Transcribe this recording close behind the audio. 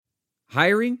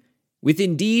Hiring? With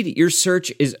Indeed, your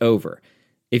search is over.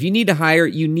 If you need to hire,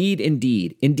 you need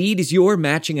Indeed. Indeed is your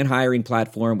matching and hiring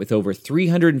platform with over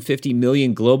 350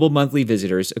 million global monthly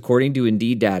visitors, according to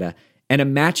Indeed data, and a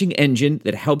matching engine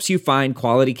that helps you find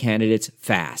quality candidates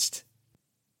fast.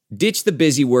 Ditch the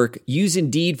busy work. Use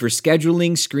Indeed for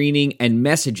scheduling, screening, and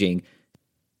messaging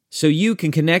so you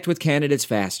can connect with candidates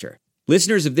faster.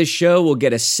 Listeners of this show will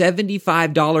get a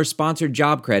 $75 sponsored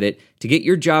job credit to get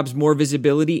your jobs more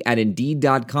visibility at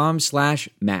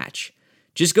Indeed.com/match.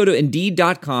 Just go to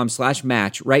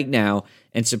Indeed.com/match right now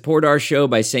and support our show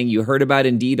by saying you heard about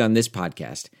Indeed on this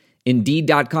podcast.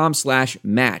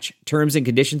 Indeed.com/match. Terms and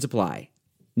conditions apply.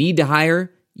 Need to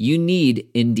hire? You need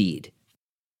Indeed.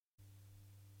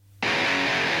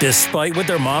 Despite what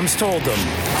their moms told them,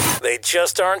 they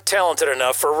just aren't talented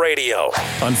enough for radio.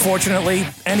 Unfortunately,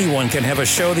 anyone can have a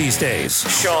show these days.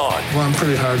 Sean. Well, I'm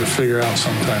pretty hard to figure out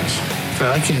sometimes. In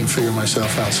fact, I can't even figure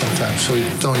myself out sometimes, so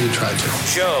don't you try to.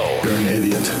 Joe. You're an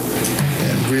idiot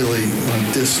and really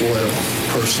a disloyal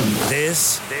person.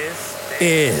 This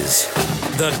is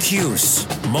the Cuse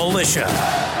Militia.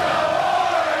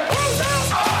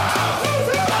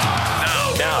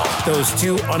 Now, those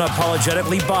two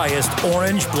unapologetically biased,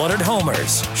 orange-blooded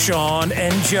homers, Sean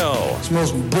and Joe. It's the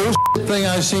most bullshit thing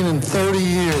I've seen in 30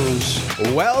 years.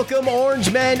 Welcome,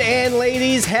 orange men and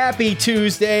ladies. Happy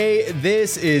Tuesday.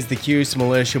 This is the Cuse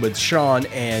Militia with Sean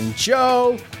and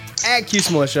Joe at Cuse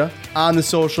Militia on the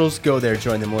socials. Go there,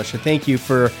 join the militia. Thank you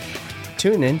for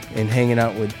tuning in and hanging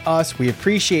out with us. We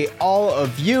appreciate all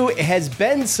of you. It has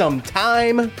been some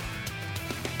time.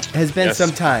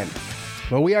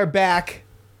 But we are back.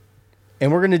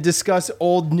 And we're going to discuss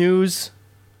old news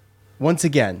once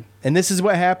again. And this is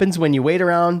what happens when you wait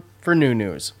around for new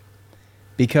news.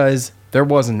 Because there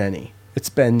wasn't any. It's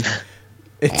been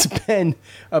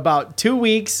about 2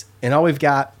 weeks, and all we've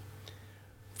got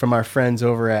from our friends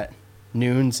over at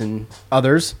Noons and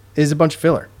others is a bunch of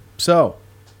filler. So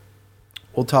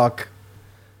we'll talk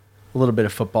a little bit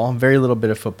of football, very little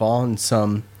bit of football, and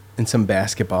some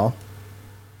basketball.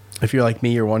 If you're like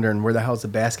me, you're wondering where the hell's the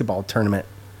basketball tournament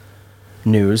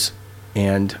news,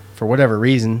 and for whatever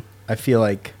reason, I feel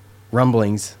like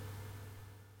rumblings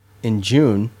in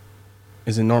June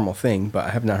is a normal thing, but I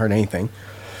have not heard anything.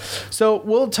 So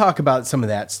we'll talk about some of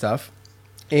that stuff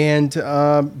and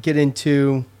get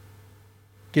into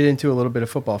a little bit of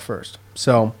football first.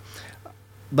 So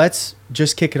let's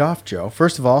just kick it off, Joe.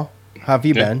 First of all, how have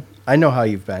you been? I know how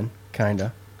you've been,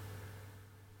 kinda.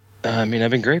 I've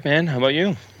been great, man. How about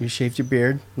you? You shaved your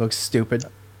beard. Looks stupid.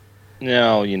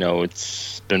 No,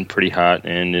 it's been pretty hot,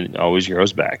 and it always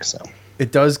grows back. So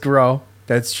it does grow.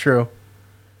 That's true.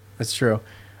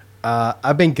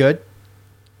 I've been good.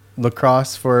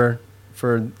 Lacrosse for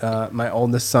my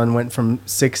oldest son went from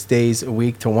 6 days a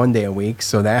week to 1 day a week,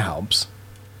 so that helps.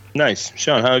 Nice,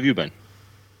 Sean. How have you been?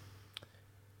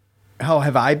 How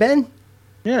have I been?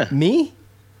 Yeah. Me?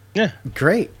 Yeah.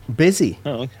 Great. Busy.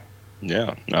 Oh, okay.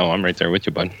 Yeah. No, I'm right there with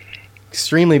you, bud.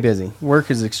 Extremely busy.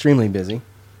 Work is extremely busy.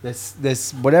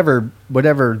 This whatever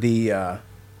the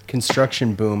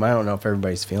construction boom. I don't know if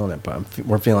everybody's feeling it, but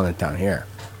we're feeling it down here.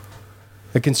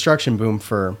 The construction boom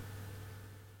for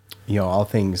all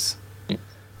things,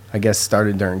 I guess,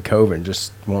 started during COVID and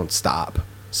just won't stop.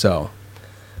 So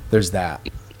there's that,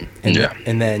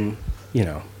 and then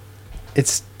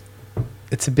it's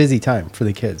a busy time for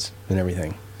the kids and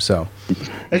everything. So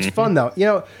it's fun though.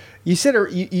 You sit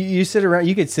around.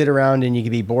 You could sit around and you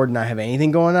could be bored and not have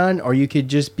anything going on, or you could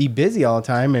just be busy all the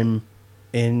time and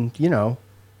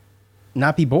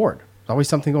not be bored. There's always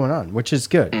something going on, which is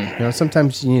good.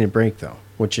 Sometimes you need a break though,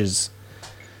 which is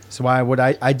so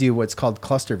why I do what's called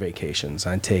cluster vacations.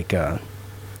 I take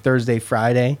Thursday,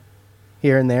 Friday,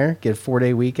 here and there, get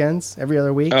 4-day weekends every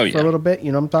other week for a little bit.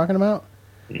 You know what I'm talking about?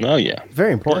 Oh yeah,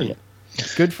 very important. Yeah.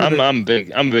 Good for I'm a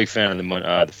big fan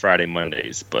of the Friday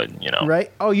Mondays, but right.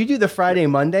 Oh, you do the Friday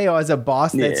Monday. Oh, as a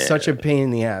boss, that's such a pain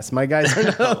in the ass. My guys are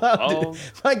not allowed.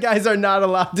 My guys are not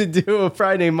allowed to do a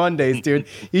Friday Mondays, dude.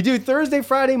 You do Thursday,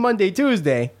 Friday, Monday,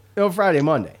 Tuesday. No Friday,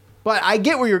 Monday. But I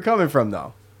get where you're coming from,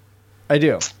 though. I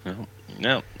do.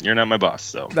 No, you're not my boss,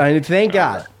 so. Thank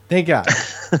God. Thank God.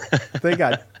 Thank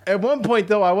God. At one point,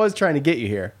 though, I was trying to get you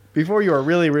here before you were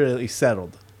really, really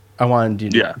settled. I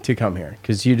wanted you to come here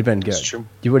because you'd have been good. That's true.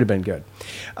 You would have been good.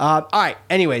 All right.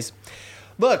 Anyways,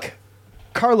 look,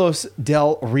 Carlos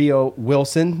Del Rio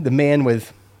Wilson, the man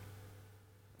with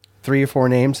 3 or 4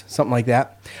 names, something like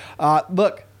that.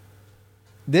 Look,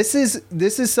 this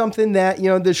is something that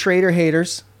the Schrader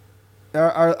haters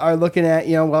are looking at.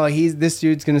 This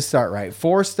dude's going to start right.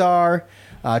 4-star,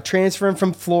 transferring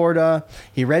from Florida.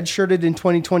 He redshirted in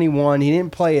 2021. He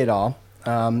didn't play at all.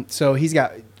 So he's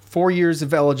got 4 years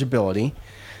of eligibility.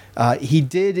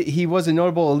 He was a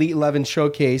notable Elite 11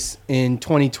 showcase in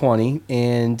 2020,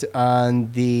 and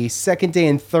on the second day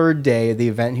and third day of the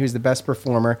event, he was the best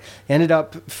performer. Ended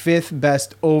up 5th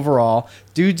best overall.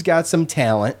 Dude's got some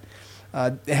talent.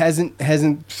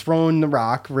 Hasn't thrown the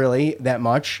rock really that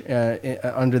much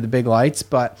under the big lights,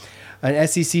 but an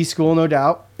SEC school, no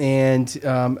doubt, and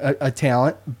a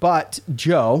talent. But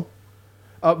Joe,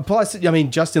 plus, I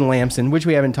mean, Justin Lamson, which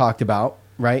we haven't talked about.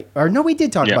 Right? Or no, we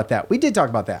did talk about that. We did talk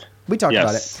about that. We talked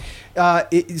about it.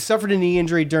 It suffered a knee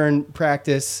injury during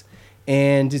practice,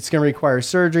 and it's going to require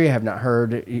surgery. I have not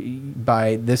heard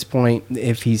by this point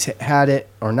if he's had it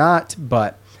or not,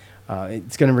 but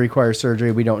it's going to require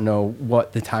surgery. We don't know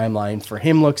what the timeline for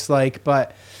him looks like,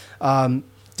 but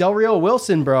Del Rio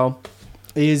Wilson, bro,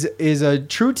 is a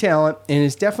true talent and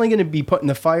is definitely going to be putting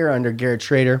the fire under Garrett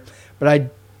Schrader.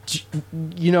 But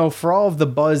for all of the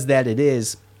buzz that it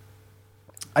is,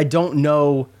 I don't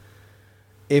know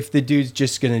if the dude's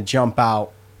just going to jump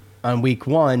out on week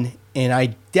 1. And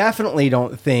I definitely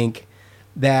don't think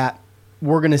that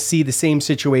we're going to see the same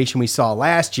situation we saw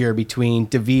last year between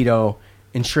DeVito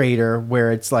and Schrader,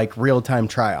 where it's like real-time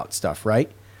tryout stuff, right?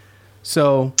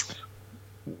 So,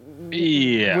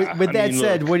 yeah. With that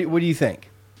said, what do you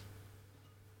think?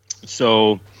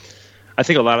 So, I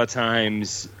think a lot of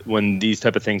times when these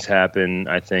type of things happen,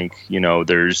 I think,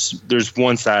 there's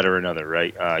one side or another,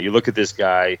 right? You look at this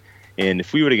guy, and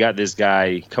if we would have got this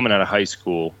guy coming out of high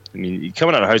school, according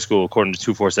to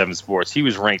 247 Sports, he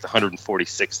was ranked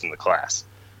 146th in the class.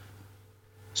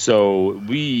 So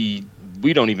we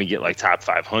don't even get like top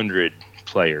 500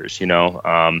 players,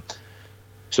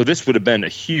 So this would have been a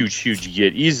huge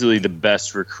get, easily the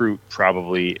best recruit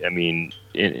probably,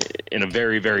 in a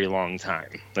very, very long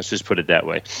time. Let's just put it that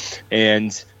way.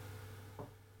 And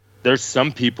there's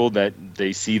some people that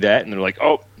they see that and they're like,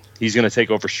 oh, he's going to take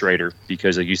over Schrader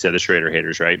because, like you said, the Schrader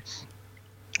haters, right?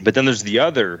 But then there's the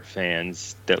other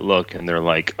fans that look and they're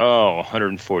like, oh,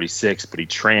 146, but he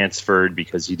transferred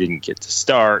because he didn't get to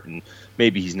start and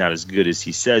maybe he's not as good as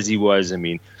he says he was.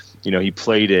 He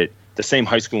played at the same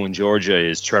high school in Georgia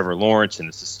as Trevor Lawrence, and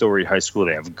it's a storied high school.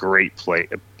 They have great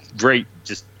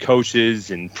just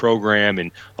coaches and program, and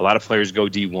a lot of players go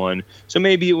D1. So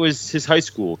maybe it was his high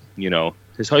school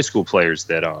players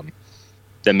that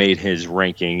made his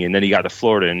ranking, and then he got to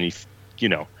Florida and he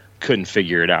couldn't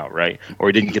figure it out, right? Or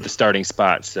he didn't get the starting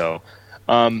spot. So,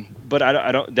 but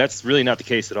I don't. That's really not the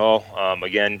case at all.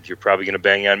 Again, you're probably going to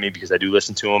bang on me because I do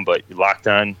listen to him, but Locked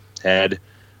On had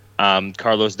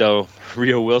Carlos Del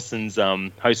Rio Wilson's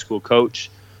high school coach.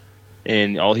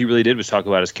 And all he really did was talk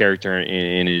about his character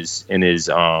and his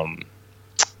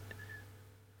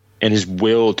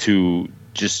will to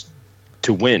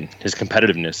win, his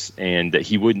competitiveness, and that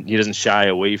he doesn't shy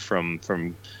away from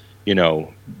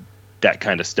that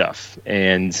kind of stuff.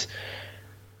 And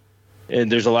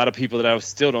there's a lot of people that I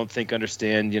still don't think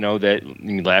understand,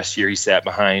 that last year he sat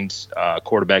behind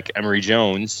quarterback Emory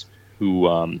Jones, who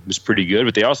was pretty good,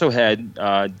 but they also had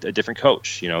a different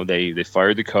coach. They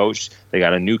fired the coach. They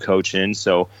got a new coach in.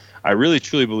 So I really,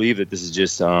 truly believe that this is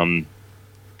just a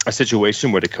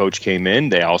situation where the coach came in.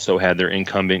 They also had their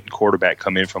incumbent quarterback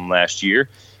come in from last year,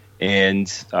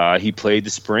 and he played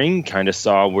the spring, kind of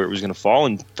saw where it was going to fall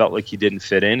and felt like he didn't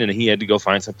fit in, and he had to go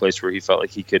find some place where he felt like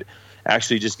he could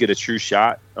actually just get a true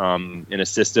shot in a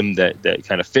system that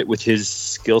kind of fit with his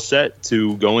skill set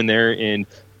to go in there and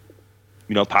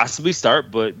possibly start,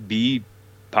 but be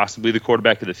possibly the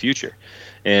quarterback of the future.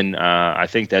 And I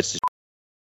think that's just...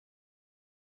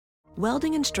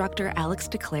 Welding instructor Alex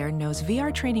DeClaire knows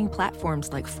VR training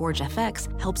platforms like Forge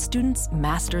FX help students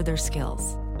master their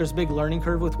skills. There's a big learning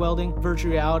curve with welding.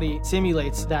 Virtual reality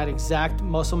simulates that exact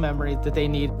muscle memory that they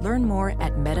need. Learn more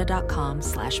at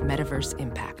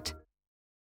meta.com/metaverseimpact.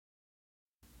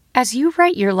 As you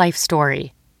write your life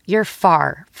story, you're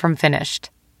far from finished.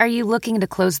 Are you looking to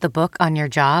close the book on your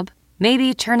job?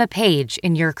 Maybe turn a page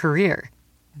in your career?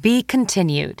 Be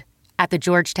continued at the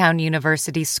Georgetown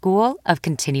University School of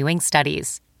Continuing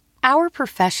Studies. Our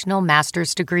professional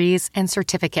master's degrees and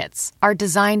certificates are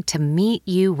designed to meet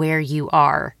you where you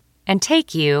are and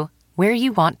take you where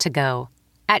you want to go.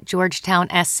 At Georgetown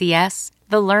SCS,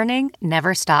 the learning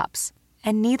never stops,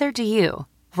 and neither do you.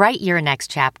 Write your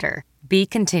next chapter. Be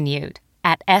continued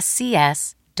at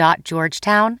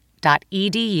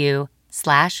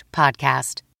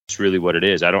scs.georgetown.edu/podcast. It's really what it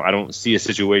is. I don't see a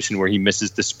situation where he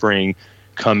misses the spring,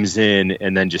 comes in,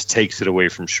 and then just takes it away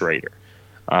from Schrader.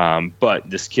 But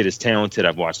this kid is talented.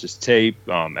 I've watched his tape.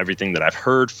 Everything that I've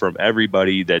heard from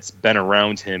everybody that's been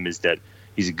around him is that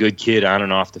he's a good kid on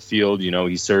and off the field.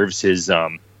 He serves his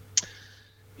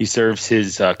He serves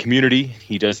his community.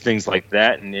 He does things like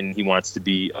that, and he wants to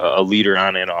be a leader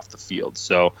on and off the field.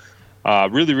 So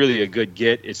really, really a good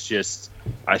get. It's just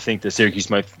I think the Syracuse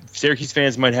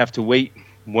fans might have to wait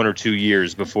 1 or 2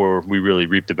 years before we really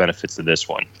reap the benefits of this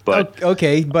one. But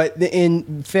okay, but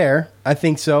in fair, I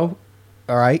think so.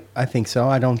 All right, I think so.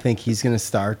 I don't think he's going to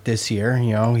start this year.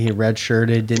 He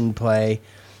redshirted, didn't play.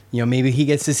 Maybe he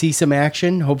gets to see some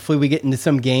action. Hopefully we get into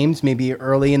some games, maybe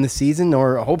early in the season,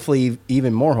 or hopefully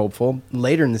even more hopeful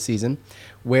later in the season,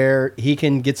 where he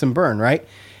can get some burn, right?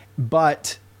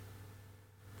 But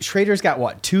Schrader's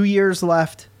got 2 years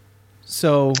left.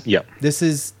 So yep. This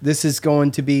is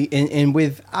going to be, and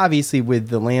with obviously with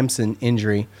the Lamson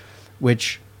injury,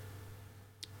 which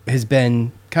has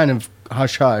been kind of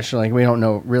hush hush, like we don't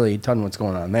know really a ton what's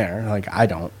going on there. Like I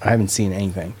haven't seen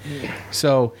anything.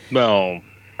 So well.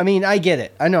 I mean, I get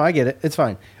it. I know, I get it. It's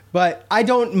fine. But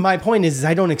my point is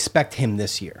I don't expect him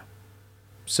this year.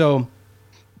 So,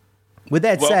 with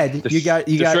that said, you got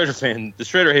the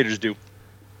Schrader haters do.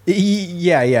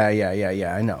 Yeah.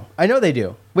 I know they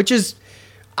do, which is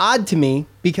odd to me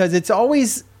because it's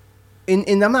always,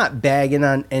 and I'm not bagging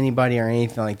on anybody or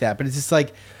anything like that, but it's just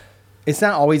like, it's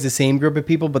not always the same group of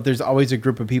people, but there's always a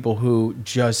group of people who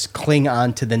just cling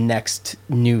on to the next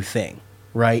new thing,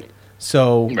 right?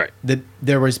 So right.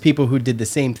 There was people who did the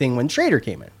same thing when Schrader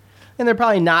came in, and they're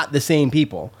probably not the same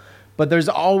people, but there's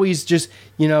always just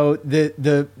the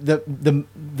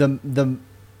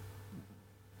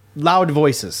loud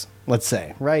voices, let's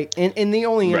say, right? And the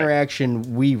only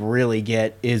interaction we really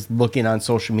get is looking on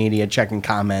social media, checking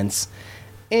comments,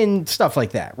 and stuff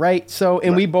like that, right? So,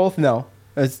 and we both know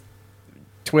as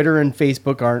Twitter and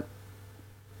Facebook aren't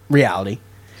reality.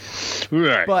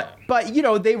 Right. But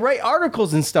they write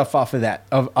articles and stuff off of that,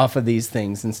 off of these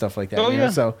things and stuff like that. Oh, yeah.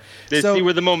 So they see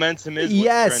where the momentum is,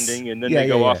 what's trending, and then they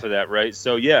go off of that, right?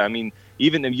 So, yeah, I mean,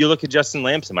 even if you look at Justin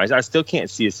Lamson, I still can't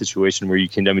see a situation where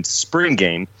it's a spring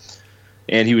game,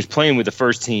 and he was playing with the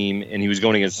first team, and he was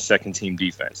going against the second team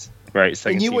defense, right?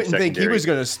 And you wouldn't think he was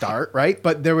going to start, right?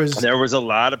 But there was a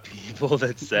lot of people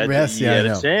that said he had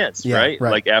a chance, right?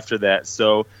 Right? Like after that.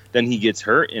 So then he gets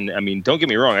hurt, and I mean, don't get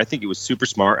me wrong, I think it was super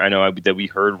smart. I know that we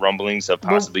heard rumblings of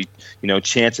possibly,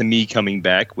 chance of me coming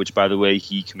back, which, by the way,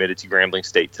 he committed to Grambling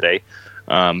State today.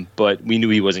 But we knew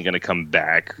he wasn't going to come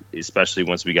back, especially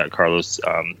once we got Carlos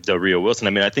Del Rio Wilson. I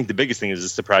mean, I think the biggest thing is the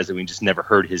surprise that we just never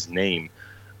heard his name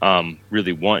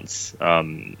really once.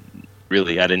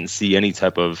 Really, I didn't see any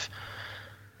type of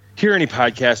hear any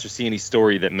podcast or see any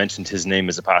story that mentioned his name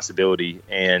as a possibility.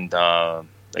 And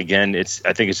again,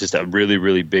 I think it's just a really,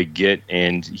 really big get,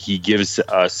 and he gives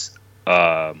us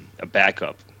a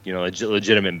backup, a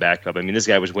legitimate backup. I mean, this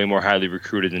guy was way more highly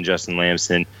recruited than Justin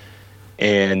Lamson,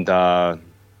 and I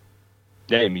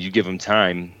mean, you give him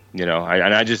time, and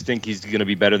I just think he's going to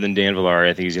be better than Dan Villari.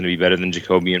 I think he's going to be better than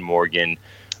Jacoby and Morgan.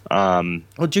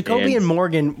 Jacoby and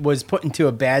Morgan was put into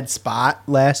a bad spot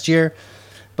last year,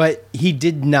 but he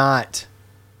did not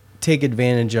take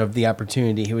advantage of the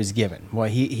opportunity he was given. Well, I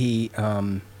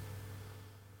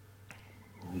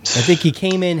think he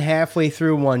came in halfway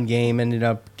through one game, ended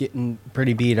up getting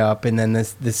pretty beat up, and then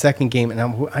the second game,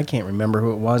 and I can't remember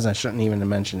who it was. I shouldn't even have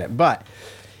mentioned it, but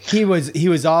he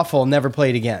was awful. Never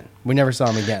played again. We never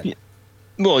saw him again.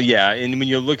 Well, yeah, and when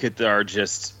you look at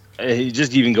just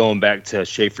even going back to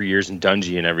Schaefer years and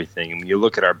Dungy and everything, and when you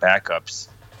look at our backups,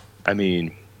 I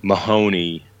mean,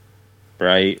 Mahoney,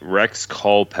 right? Rex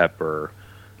Culpepper.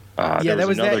 That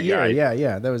was that year.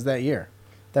 Yeah, that was that year.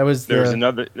 There was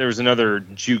another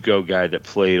JUCO guy that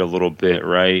played a little bit,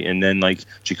 right? And then like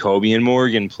Jacoby and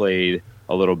Morgan played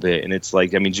a little bit, and it's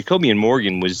like, I mean, Jacoby and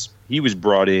Morgan was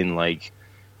brought in, like,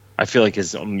 I feel like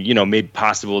as made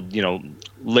possible,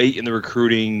 late in the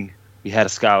recruiting. We had a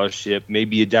scholarship,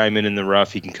 maybe a diamond in the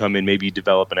rough. He can come in, maybe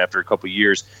develop, and after a couple of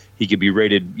years, he could be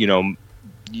rated.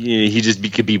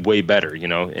 Could be way better,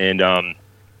 And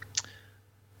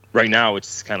right now,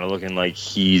 it's kind of looking like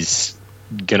he's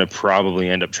gonna probably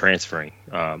end up transferring,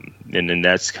 and then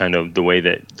that's kind of the way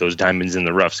that those diamonds in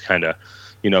the roughs kind of,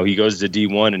 he goes to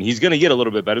D1, and he's gonna get a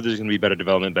little bit better. There's gonna be better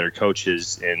development, better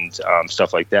coaches, and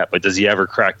stuff like that. But does he ever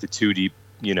crack the 2 deep?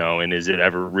 And is it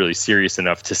ever really serious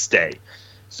enough to stay?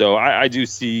 So I do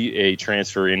see a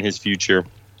transfer in his future.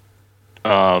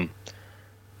 But,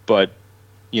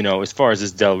 as far as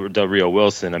this Del Rio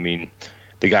Wilson, I mean,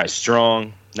 the guy's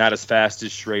strong, not as fast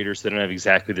as Schrader, so they don't have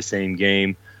exactly the same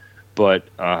game. But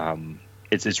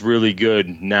it's really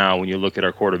good now when you look at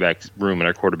our quarterback room and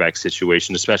our quarterback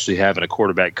situation, especially having a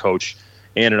quarterback coach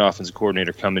and an offensive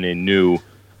coordinator coming in new.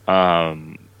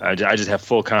 I just have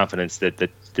full confidence that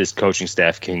this coaching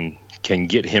staff can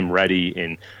get him ready.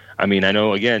 And I mean, I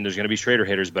know, again, there's going to be Schrader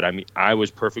haters, but I mean, I was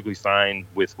perfectly fine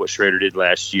with what Schrader did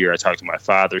last year. I talked to my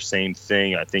father, same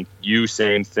thing. I think you,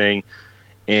 same thing.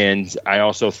 And I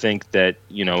also think that,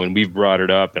 and we've brought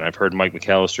it up, and I've heard Mike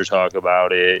McAllister talk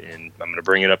about it, and I'm going to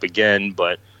bring it up again,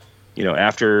 but,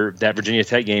 after that Virginia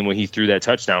Tech game when he threw that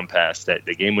touchdown pass, the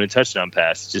game-winning touchdown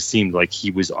pass, it just seemed like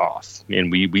he was off.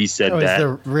 And we said that. It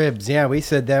was the ribs. Yeah, we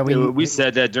said that. We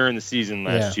said that during the season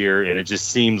last year, and it just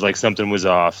seemed like something was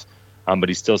off. But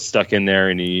he's still stuck in there,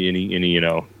 and he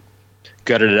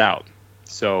gutted it out.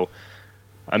 So,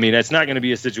 I mean, that's not going to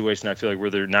be a situation, I feel like, where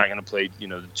they're not going to play, they're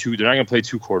not going to play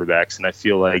two quarterbacks, and I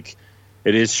feel like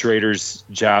it is Schrader's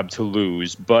job to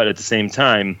lose. But at the same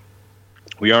time,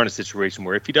 we are in a situation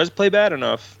where if he does play bad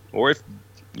enough, or if,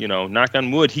 knock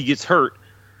on wood, he gets hurt,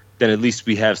 then at least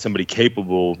we have somebody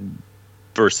capable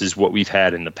versus what we've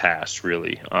had in the past,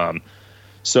 really.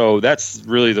 So that's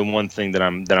really the one thing that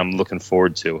I'm looking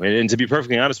forward to. And to be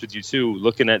perfectly honest with you, too,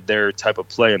 looking at their type of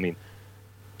play, I mean,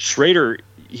 Schrader,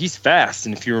 he's fast.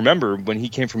 And if you remember, when he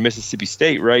came from Mississippi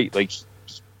State, right, like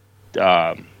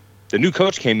the new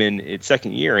coach came in its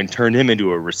second year and turned him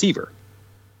into a receiver.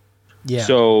 Yeah.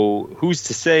 So who's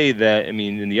to say that, I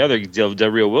mean, in the other, Del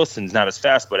Rio Wilson's not as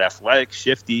fast, but athletic,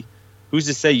 shifty. Who's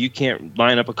to say you can't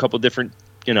line up a couple different,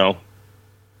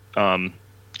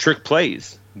 trick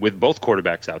plays with both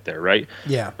quarterbacks out there, right?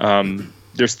 Yeah.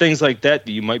 There's things like that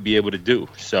you might be able to do.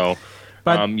 So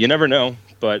you never know,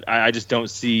 but I just don't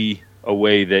see a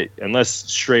way that, unless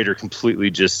Schrader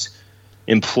completely just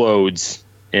implodes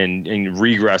and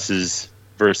regresses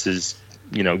versus,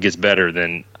 gets better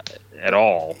than at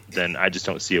all, then I just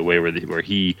don't see a way where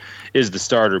he is the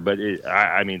starter. But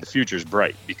I mean, the future's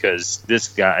bright, because this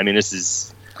guy, I mean, this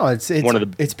is one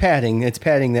of the. It's padding. It's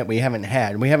padding that we haven't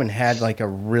had. We haven't had like a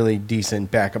really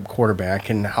decent backup quarterback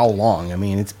in how long? I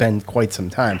mean, it's been quite some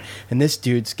time. And this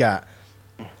dude's got,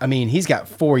 he's got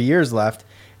 4 years left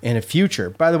and a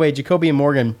future. By the way, Jacoby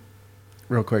Morgan,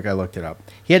 real quick, I looked it up.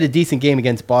 He had a decent game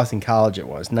against Boston College. It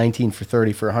was 19 for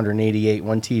 30 for 188,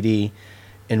 one TD,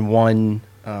 and one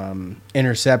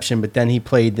interception. But then he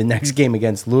played the next game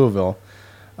against Louisville.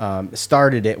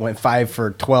 Started it, went 5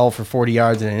 for 12 for 40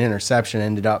 yards and an interception,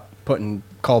 ended up putting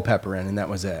Culpepper in, and that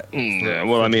was it. Yeah,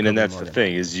 well, I mean, and that's the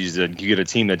thing, is you get a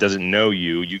team that doesn't know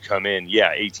you come in,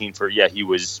 18 for, he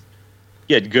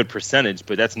had good percentage,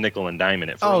 but that's nickel and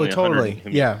diamond it. Oh, totally.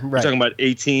 Yeah, right. You're talking about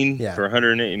 18 for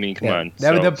 108. I mean, come on.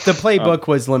 The playbook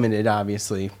was limited,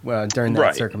 obviously,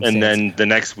 circumstance. And then the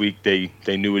next week they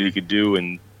knew what he could do,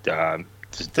 and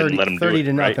just didn't let him do it. 30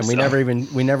 to nothing.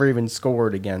 Right? We never even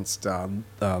scored against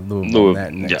Louisville in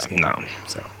that next game.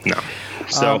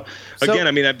 So again,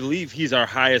 I mean, I believe he's our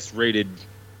highest rated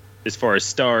as far as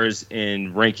stars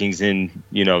and rankings in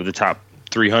the top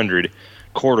 300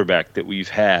 quarterback that we've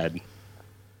had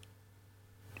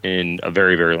in a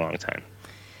very, very long time.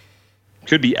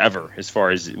 Could be ever, as far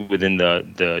as within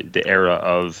the era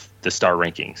of the star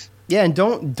rankings. Yeah, and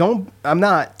don't I'm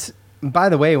not. By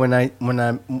the way, when I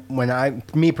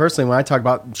me personally, when I talk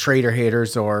about Schrader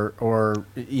haters or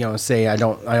say I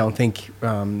don't think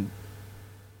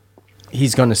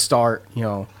he's going to start,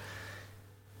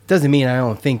 doesn't mean I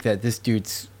don't think that this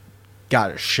dude's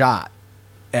got a shot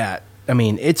at. I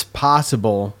mean, it's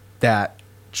possible that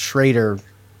Schrader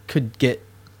could get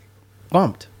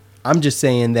bumped. I'm just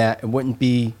saying that it wouldn't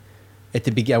be at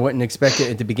the I wouldn't expect it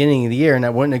at the beginning of the year, and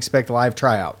I wouldn't expect live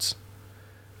tryouts,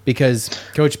 because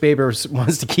Coach Baber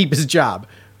wants to keep his job,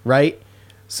 right?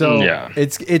 So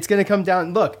it's going to come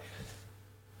down. Look,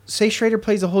 say Schrader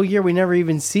plays a whole year, we never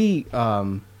even see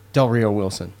Del Rio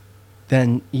Wilson.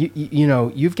 Then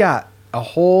you've got a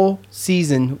whole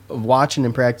season of watching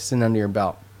and practicing under your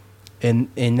belt, and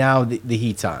now the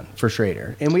heat's on for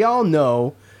Schrader. And we all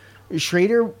know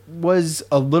Schrader was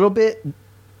a little bit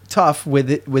tough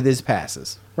with his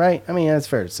passes, right? I mean, that's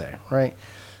fair to say, right?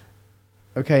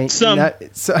 Okay, some,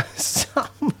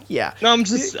 yeah. No, I'm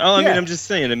just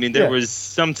saying. I mean, there was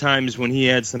sometimes when he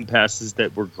had some passes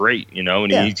that were great,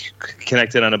 and he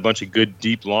connected on a bunch of good,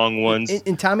 deep, long ones.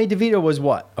 And Tommy DeVito was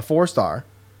what, a 4-star,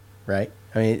 right?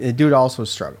 I mean, the dude also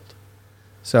struggled.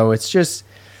 So it's just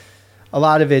a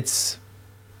lot of it's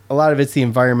the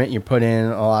environment you put in.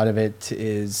 A lot of it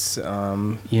is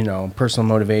personal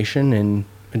motivation, and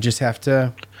we'll just have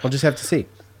to see.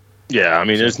 Yeah, I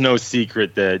mean, there's no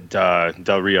secret that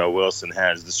Del Rio Wilson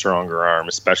has the stronger arm,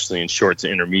 especially in short to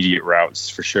intermediate routes,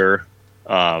 for sure.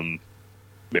 And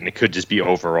it could just be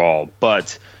overall.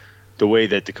 But the way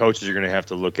that the coaches are going to have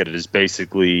to look at it is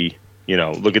basically,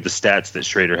 look at the stats that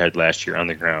Schrader had last year on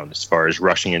the ground as far as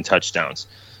rushing and touchdowns.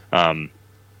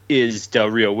 Is Del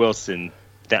Rio Wilson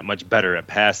that much better at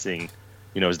passing?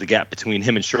 Is the gap between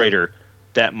him and Schrader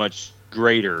that much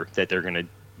greater that they're going to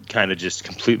kind of just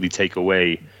completely take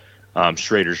away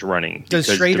Schrader's running. Does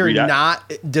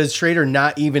Schrader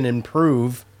not even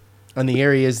improve on the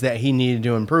areas that he needed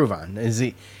to improve on? Is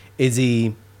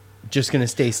he just going to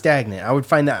stay stagnant? I would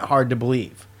find that hard to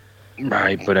believe.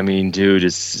 Right, but I mean, dude,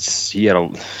 he had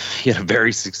a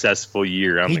very successful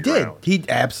year on the ground. He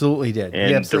absolutely did.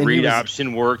 And the read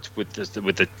option worked with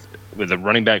a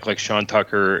running back like Sean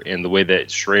Tucker, and the way that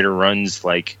Schrader runs.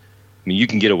 Like, I mean, you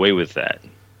can get away with that.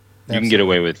 You can get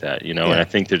away with that, you know. Yeah. And I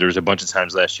think that there was a bunch of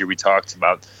times last year we talked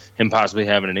about him possibly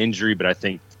having an injury, but I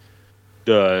think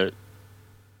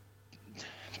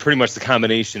pretty much the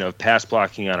combination of pass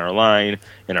blocking on our line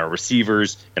and our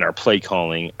receivers and our play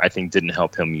calling, I think didn't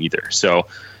help him either. So,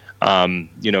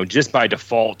 just by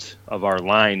default of our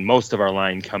line, most of our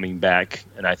line coming back,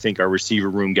 and I think our receiver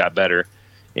room got better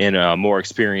and more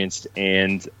experienced,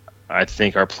 and I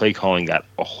think our play calling got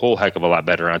a whole heck of a lot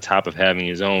better on top of having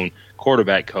his own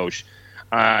quarterback coach.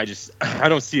 I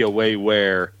don't see a way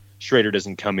where Schrader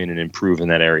doesn't come in and improve in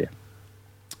that area.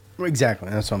 Exactly.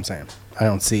 That's what I'm saying. I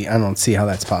don't see how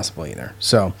that's possible either.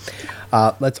 So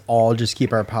let's all just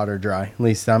keep our powder dry. At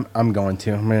least I'm going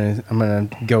to. I'm gonna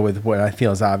go with what I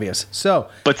feel is obvious. So,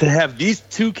 but to have these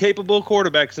two capable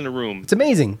quarterbacks in the room, it's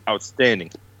amazing. Outstanding.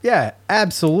 Yeah,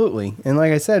 absolutely. And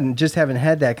like I said, just haven't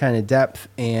had that kind of depth.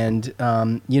 And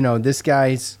this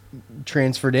guy's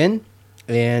transferred in,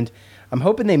 and I'm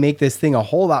hoping they make this thing a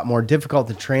whole lot more difficult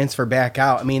to transfer back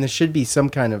out. I mean, there should be some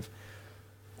kind of.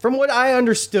 From what I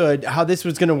understood, how this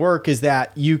was going to work is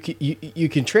that you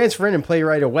can transfer in and play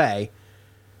right away,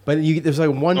 but there's like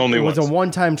a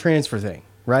one-time transfer thing,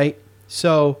 right?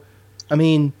 So, I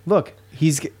mean, look,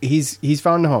 he's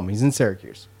found a home. He's in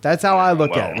Syracuse. That's how I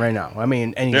look at it right now. I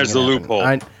mean, there's a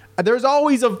loophole. There's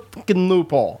always a fucking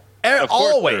loophole.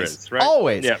 Always, there is, right?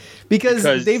 Always, yeah.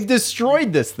 Because they've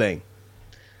destroyed this thing.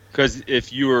 Because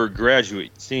if you are a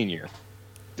graduate senior,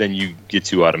 then you get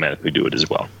to automatically do it as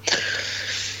well.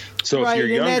 So right, if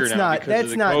you're younger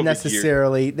that's not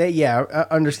necessarily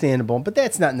understandable, but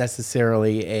that's not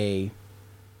necessarily a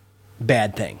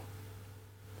bad thing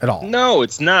at all. No,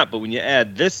 it's not. But when you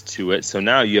add this to it, so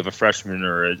now you have a freshman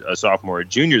or a sophomore, or a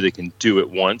junior that can do it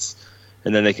once,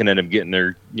 and then they can end up getting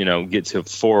get to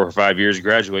 4 or 5 years,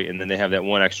 graduate, and then they have that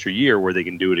one extra year where they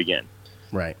can do it again.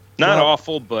 Right. Not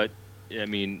awful, but I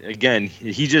mean, again,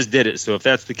 he just did it. So if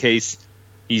that's the case.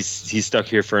 He's stuck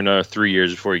here for another 3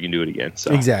 years before he can do it again.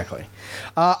 So. Exactly.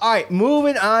 All right,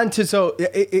 moving on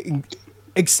to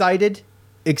excited.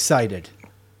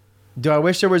 Do I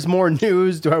wish there was more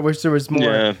news? Do I wish there was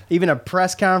more? Even a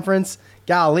press conference?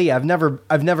 Golly, I've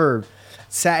never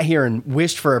sat here and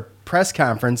wished for a press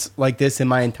conference like this in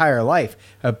my entire life.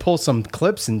 Pull some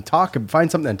clips and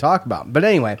find something to talk about. But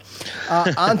anyway,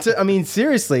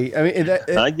 seriously,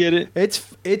 I get it.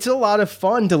 It's a lot of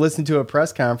fun to listen to a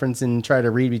press conference and try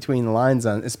to read between the lines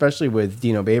on, especially with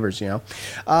Dino Babers,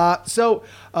 So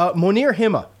Munir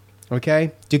Hima,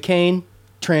 okay, Duquesne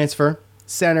transfer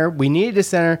center. We needed a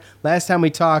center. Last time we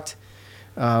talked,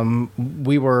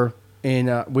 we were in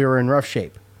rough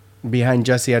shape. Behind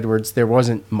Jesse Edwards, there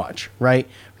wasn't much, right?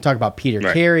 We talk about Peter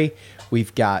Carey.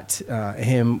 We've got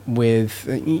him with,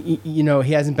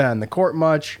 he hasn't been on the court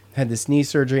much, had this knee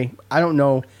surgery. I don't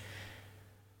know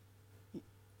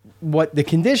what the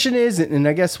condition is, and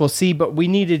I guess we'll see, but we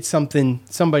needed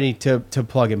somebody to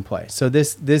plug and play. So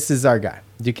this is our guy.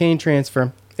 Duquesne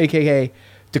transfer, a.k.a.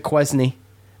 Duquesne.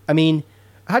 I mean,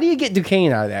 how do you get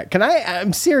Duquesne out of that?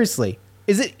 I'm seriously,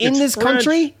 is it in this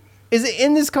country? Is it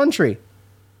in this country?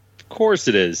 Of course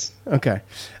it is. Okay.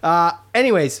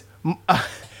 Anyways,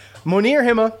 Munir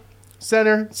Hima,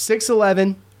 center,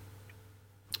 6'11".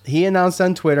 He announced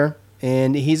on Twitter,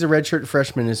 and he's a redshirt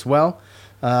freshman as well.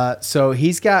 So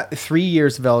he's got 3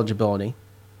 years of eligibility.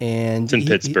 And it's in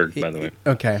Pittsburgh, by the way.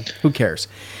 Okay. Who cares?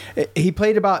 He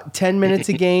played about 10 minutes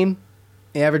a game,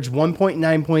 averaged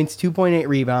 1.9 points, 2.8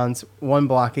 rebounds, 1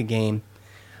 block a game.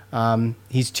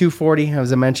 He's 240,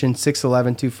 as I mentioned, 6'11",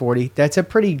 240. That's a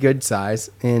pretty good size,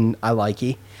 and I like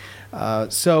it.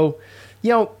 So,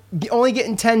 only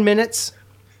getting 10 minutes,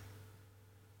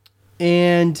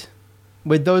 and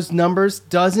with those numbers,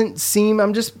 doesn't seem.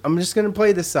 I'm just going to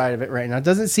play this side of it right now. It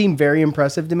doesn't seem very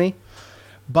impressive to me,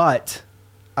 but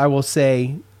I will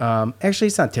say, actually,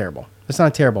 it's not terrible. It's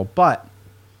not terrible, but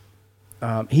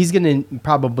he's going to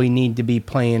probably need to be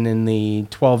playing in the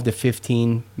 12 to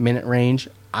 15 minute range.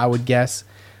 I would guess,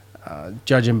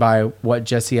 judging by what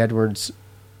Jesse Edwards,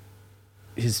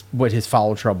 his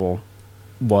foul trouble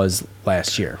was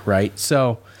last year, right?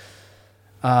 So,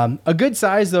 a good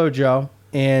size though, Joe,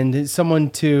 and someone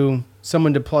to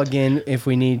plug in if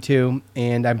we need to.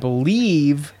 And I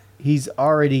believe he's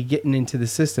already getting into the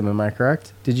system. Am I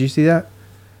correct? Did you see that?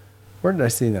 Where did I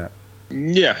see that?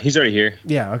 Yeah, he's already here.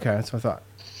 Yeah, okay, that's what I thought.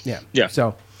 Yeah. Yeah.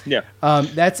 So, Yeah.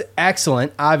 that's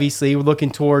excellent. Obviously, we're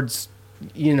looking towards,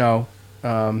 with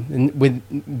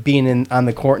being on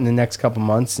the court in the next couple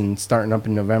months and starting up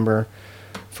in November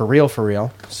for real.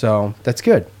 So, that's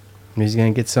good. He's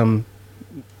going to get some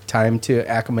time to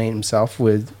acclimate himself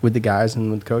with the guys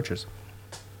and with the coaches.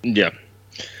 Yeah.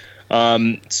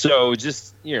 So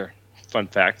just here, fun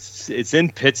fact. It's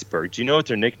in Pittsburgh. Do you know what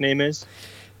their nickname is?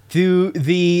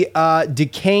 The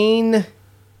Duquesne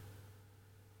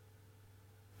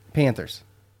Panthers.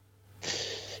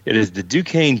 It is the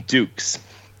Duquesne Dukes.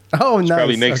 Oh,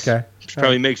 nice. Which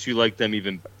probably makes you like them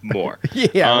even more.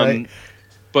 Yeah, right.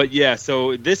 But yeah,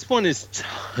 so this one is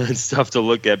tough to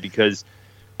look at because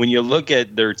when you look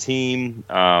at their team,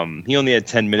 he only had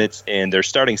 10 minutes, and their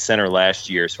starting center last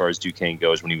year, as far as Duquesne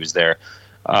goes, when he was there,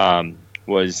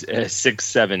 was a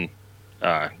 6'7"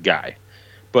 guy.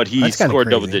 But he scored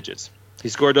double digits. He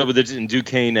scored double digits, and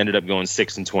Duquesne ended up going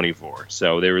 6-24.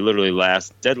 So they were literally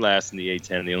dead last in the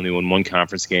A-10. They only won one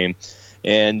conference game.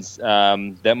 And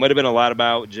that might have been a lot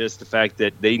about just the fact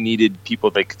that they needed people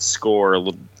that could score a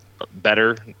little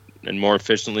better and more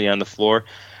efficiently on the floor.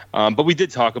 But we did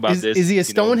talk about this. Is he a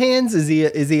stone hands? Is he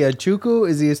a Chuku?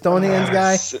 Is he a stone hands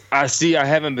guy? I see. I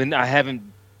haven't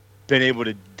been able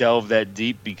to delve that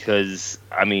deep because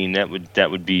that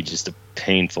would be just a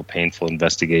painful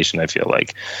investigation, I feel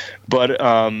like. But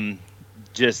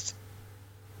just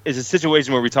it's a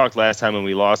situation where we talked last time when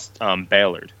we lost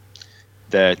Ballard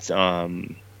that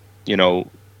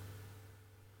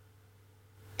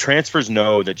transfers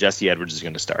know that Jesse Edwards is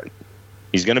going to start.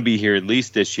 He's going to be here at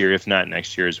least this year, if not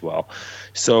next year as well.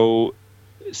 So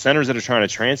centers that are trying to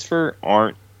transfer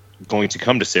aren't going to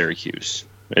come to Syracuse.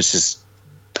 It's just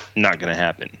not going to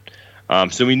happen.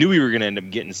 So we knew we were going to end up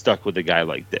getting stuck with a guy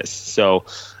like this. So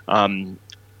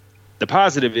the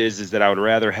positive is that I would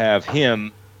rather have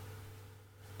him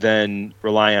than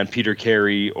rely on Peter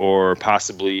Carey or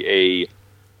possibly a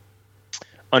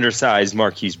undersized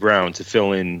Marquise Brown to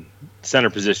fill in center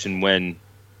position when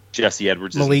Jesse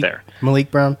Edwards isn't there. Malik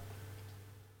Brown.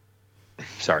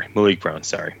 Sorry, Malik Brown.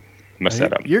 Sorry. Messed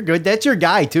that up. You're good. That's your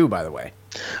guy, too, by the way.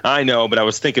 I know, but I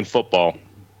was thinking football.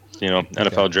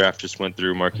 NFL draft just went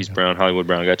through. Marquise Brown, Hollywood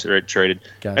Brown got traded.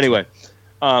 Gotcha. Anyway,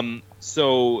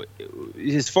 so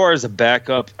as far as a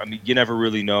backup, you never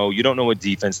really know. You don't know what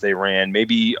defense they ran.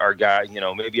 Maybe our guy,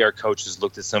 maybe our coaches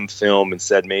looked at some film and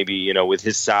said maybe, with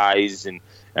his size and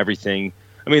everything.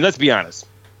 Let's be honest,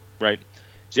 right?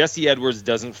 Jesse Edwards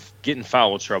doesn't get in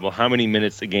foul trouble. How many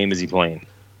minutes a game is he playing?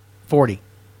 40.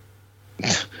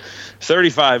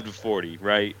 35 to 40,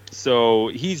 right? So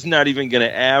he's not even going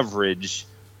to average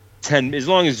 10. As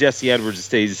long as Jesse Edwards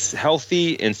stays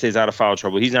healthy and stays out of foul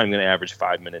trouble, he's not even going to average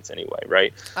 5 minutes anyway,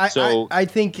 right? I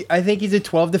think he's a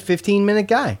 12 to 15 minute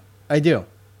guy. I do.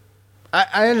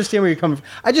 I understand where you're coming from.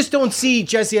 I just don't see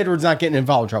Jesse Edwards not getting in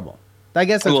foul trouble. I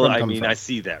guess that's where I'm coming from. I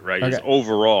see that, right? Okay. It's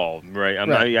overall, right?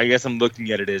 I guess I'm looking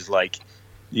at it as like,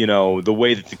 the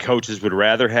way that the coaches would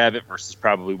rather have it versus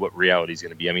probably what reality is going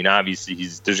to be. Obviously,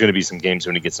 there's going to be some games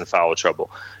when he gets in foul trouble,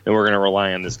 and we're going to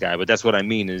rely on this guy. But that's what I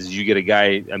mean is you get a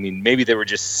guy. Maybe they were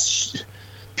just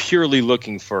purely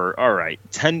looking for, all right,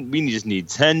 10. We just need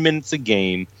 10 minutes a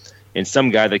game, and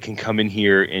some guy that can come in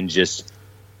here and just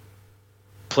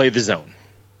play the zone,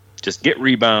 just get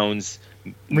rebounds.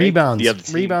 Rebounds.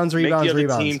 Make the other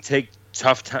team take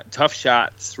tough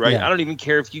shots, right? Yeah. I don't even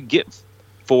care if you get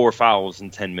 4 fouls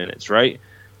in 10 minutes, right?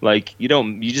 Like you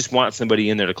just want somebody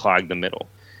in there to clog the middle.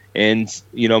 And,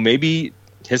 maybe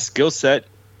his skill set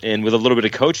and with a little bit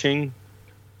of coaching,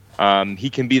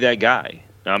 he can be that guy.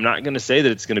 Now, I'm not going to say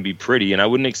that it's going to be pretty, and I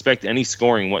wouldn't expect any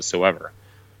scoring whatsoever.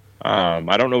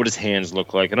 I don't know what his hands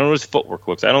look like. I don't know what his footwork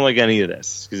looks like. I don't like any of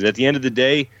this because at the end of the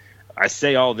day, I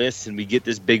say all this and we get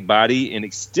this big body and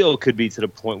it still could be to the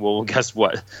point, well, guess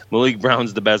what? Malik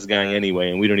Brown's the best guy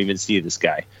anyway, and we don't even see this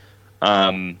guy.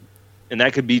 And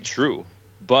that could be true.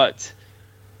 But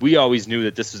we always knew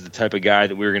that this was the type of guy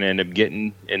that we were going to end up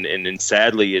getting. And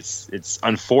sadly, it's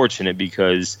unfortunate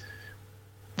because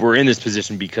we're in this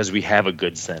position because we have a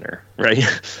good center, right?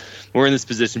 We're in this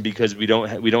position because we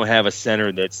don't have a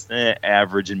center that's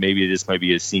average, and maybe this might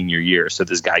be his senior year. So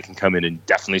this guy can come in and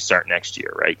definitely start next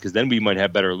year, right? Because then we might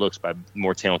have better looks by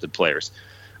more talented players,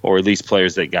 or at least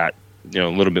players that got a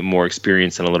little bit more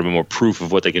experience and a little bit more proof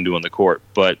of what they can do on the court.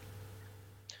 But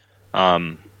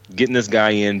getting this guy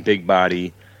in, big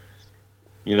body,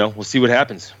 we'll see what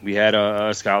happens. We had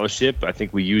a scholarship. I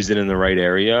think we used it in the right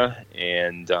area,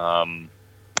 and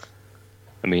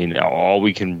I mean, all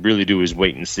we can really do is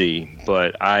wait and see.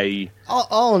 But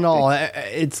all in all,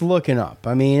 it's looking up.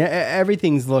 I mean,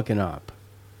 everything's looking up.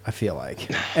 I feel like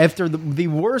after the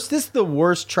worst, this is the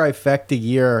worst trifecta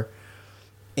year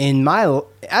in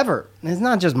ever. It's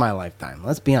not just my lifetime.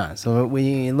 Let's be honest. So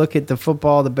we look at the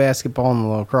football, the basketball, and the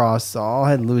lacrosse. All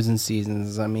had losing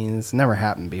seasons. I mean, it's never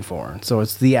happened before. So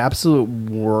it's the absolute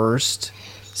worst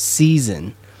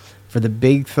season for the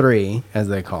big three, as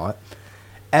they call it,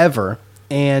 ever.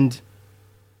 And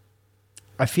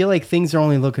I feel like things are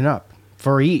only looking up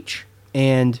for each.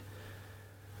 And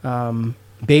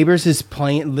Babers is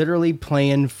literally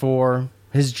playing for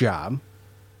his job.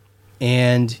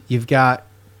 And you've got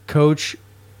Coach,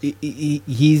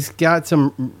 he's got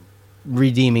some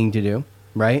redeeming to do,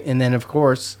 right? And then, of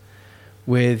course,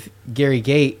 with Gary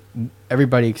Gate,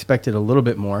 everybody expected a little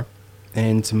bit more.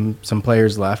 And some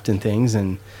players left and things,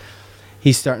 and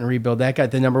he's starting to rebuild that.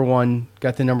 Got the number one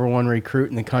recruit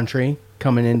in the country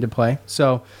coming into play.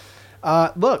 So,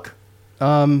 look,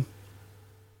 I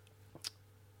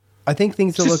think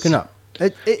things are looking up.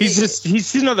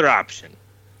 He's another option,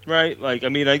 right? Like, I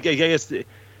mean, I guess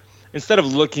instead of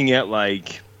looking at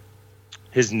like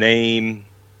his name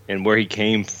and where he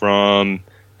came from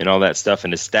and all that stuff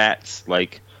and his stats,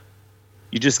 like,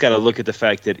 you just got to look at the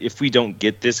fact that if we don't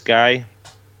get this guy,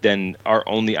 then our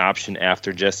only option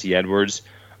after Jesse Edwards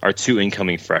are two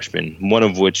incoming freshmen, one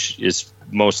of which is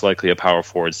most likely a power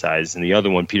forward size, and the other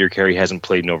one, Peter Carey, hasn't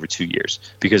played in over 2 years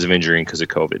because of injury and because of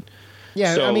COVID.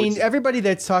 Yeah, so I mean, everybody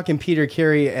that's talking Peter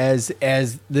Carey as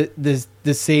the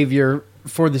savior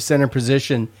for the center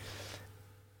position,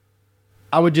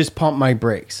 I would just pump my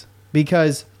brakes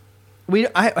because we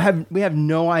have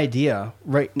no idea,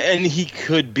 right? And he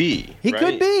could be. He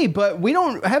could be, but we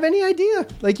don't have any idea.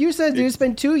 Like you said, dude, it's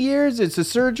been 2 years. It's a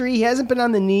surgery. He hasn't been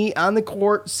on the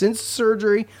court since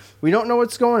surgery. We don't know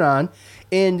what's going on.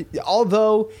 And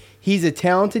although he's a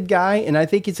talented guy, and I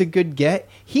think it's a good get,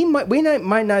 we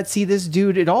might not see this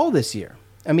dude at all this year.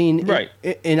 I mean, right.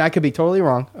 And I could be totally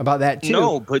wrong about that too.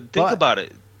 No, but think about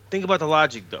it. Think about the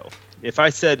logic, though. If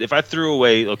I threw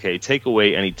away, okay, take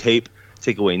away any tape,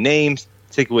 take away names,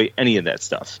 take away any of that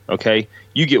stuff, okay?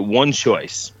 You get one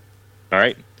choice, all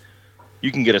right?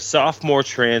 You can get a sophomore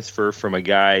transfer from a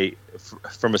guy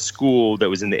from a school that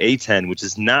was in the A10, which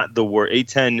is not the worst.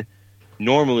 A10,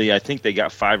 normally, I think they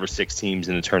got 5 or 6 teams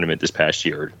in the tournament this past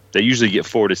year. They usually get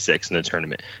 4 to 6 in the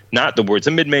tournament. Not the worst. It's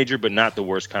a mid-major, but not the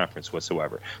worst conference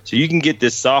whatsoever. So you can get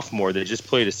this sophomore that just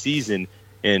played a season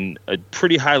in a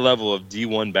pretty high level of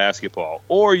D1 basketball,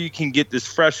 or you can get this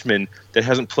freshman that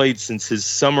hasn't played since his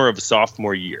summer of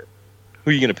sophomore year.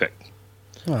 Who are you going to pick?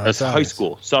 Oh, that's high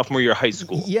school, sophomore year of high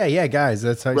school. Yeah, guys,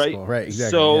 that's high school, right?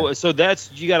 Exactly. So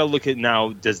that's, you got to look at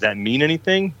now. Does that mean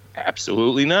anything?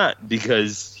 Absolutely not,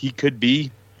 because he could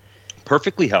be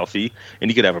perfectly healthy and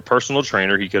he could have a personal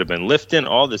trainer. He could have been lifting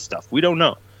all this stuff. We don't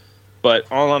know.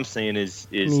 But all I'm saying is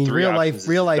I mean, real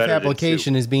life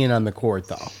application is being on the court,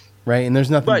 though. Right, and there's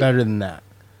nothing better than that.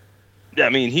 I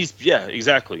mean,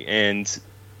 exactly. And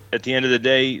at the end of the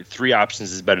day, 3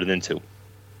 options is better than 2.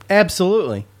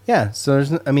 Absolutely, yeah.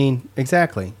 So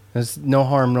exactly. There's no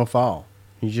harm, no foul.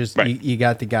 You just you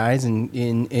got the guys, and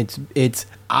it's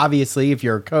obviously, if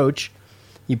you're a coach,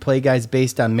 you play guys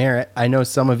based on merit. I know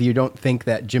some of you don't think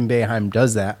that Jim Boeheim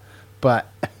does that, but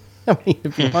I mean,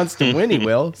 if he wants to win, he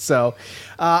will. So,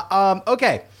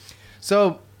 okay,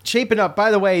 so. Shaping up.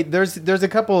 By the way, there's a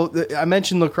couple. I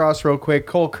mentioned lacrosse real quick.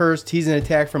 Cole Kirst, he's an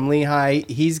attack from Lehigh.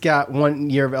 He's got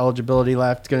 1 year of eligibility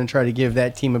left. Going to try to give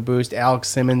that team a boost. Alex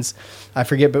Simmons, I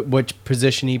forget which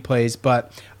position he plays,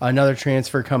 but another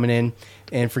transfer coming in.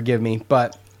 And forgive me,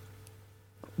 but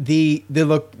the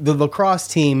lacrosse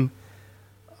team.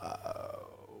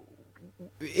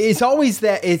 It's always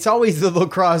the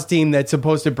lacrosse team that's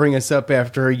supposed to bring us up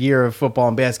after a year of football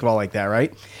and basketball like that,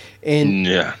 right? And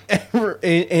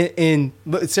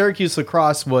Syracuse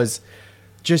lacrosse was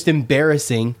just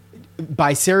embarrassing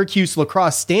by Syracuse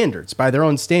lacrosse standards, by their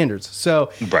own standards.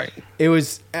 So it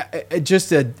was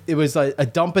a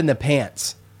dump in the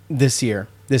pants this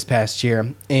past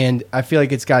year, and I feel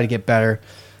like it's got to get better.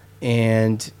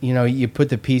 And, you put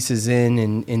the pieces in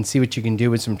and see what you can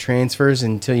do with some transfers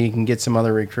until you can get some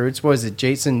other recruits. What is it?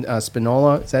 Jason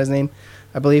Spinola, is that his name,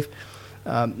 I believe?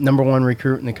 Number 1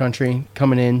 recruit in the country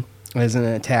coming in as an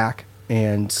attack.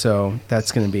 And so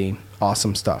that's going to be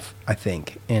awesome stuff, I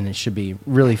think. And it should be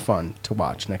really fun to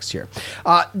watch next year.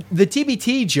 The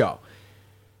TBT, Joe.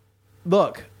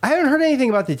 Look, I haven't heard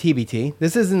anything about the TBT.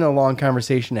 This isn't a long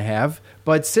conversation to have.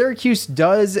 But Syracuse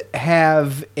does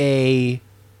have a...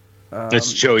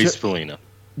 it's Joey Spallina.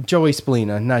 Joey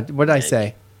Spallina. Not what did I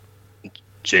say?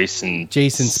 Jason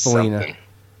Spallina.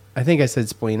 I think I said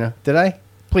Splina. Did I?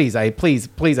 Please, I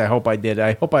hope I did.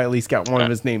 I hope I at least got one of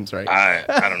his names right.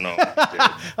 I don't know.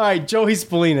 All right, Joey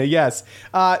Splina, yes.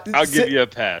 I'll give you a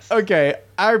pass. Okay,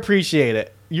 I appreciate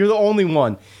it. You're the only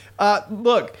one.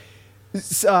 Look,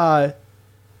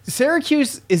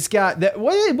 Syracuse has got that.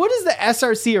 What is the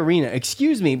SRC Arena?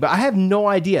 Excuse me, but I have no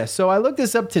idea. So I looked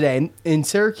this up today, and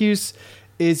Syracuse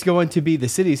is going to be, the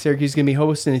city of Syracuse is going to be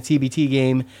hosting a TBT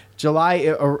game,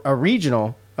 a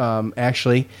regional,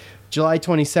 actually, July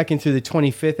 22nd through the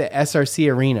 25th at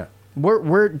SRC Arena.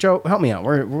 Where Joe, help me out.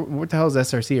 What the hell is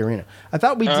SRC Arena? I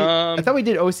thought we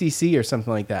did OCC or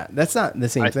something like that. That's not the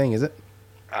same thing, is it?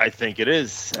 I think it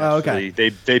is. Oh, okay.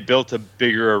 They built a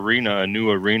bigger arena, a new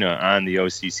arena on the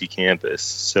OCC campus.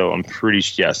 So I'm pretty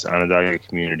yes, Onondaga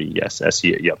Community. Yes,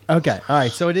 SU. Yep. Okay. All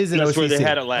right. So it is an OCC. That's where they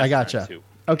had it last I gotcha. time too.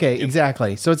 Okay. Yep.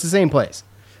 Exactly. So it's the same place.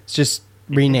 It's just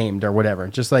renamed or whatever.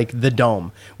 Just like the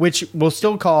Dome, which we'll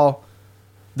still call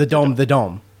the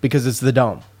Dome because it's the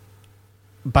Dome.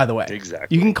 By the way,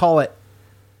 exactly. You can call it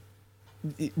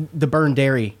the Burn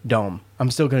Dairy Dome. I'm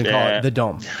still going to call it the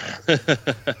Dome.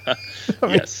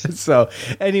 Yes. So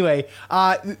anyway,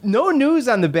 no news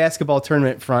on the basketball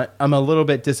tournament front. I'm a little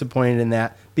bit disappointed in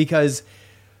that because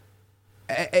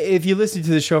if you listen to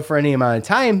the show for any amount of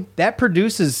time, that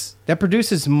produces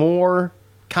more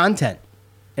content,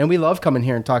 and we love coming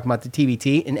here and talking about the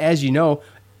TBT. And as you know,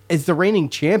 it's the reigning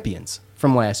champions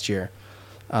from last year.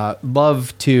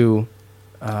 Love to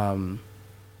talk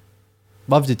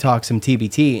some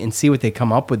TBT and see what they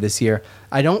come up with this year.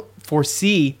 I don't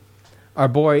foresee our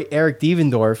boy Eric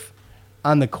Devendorf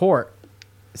on the court.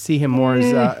 See him more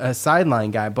as a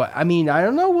sideline guy. But, I mean, I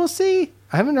don't know. We'll see.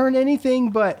 I haven't heard anything.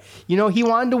 But, he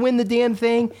wanted to win the damn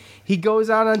thing. He goes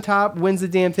out on top, wins the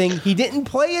damn thing. He didn't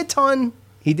play a ton.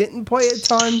 He knew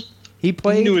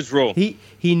his role. He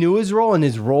knew his role, and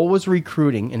his role was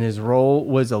recruiting, and his role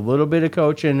was a little bit of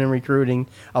coaching and recruiting,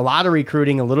 a lot of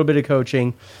recruiting, a little bit of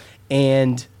coaching.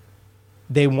 And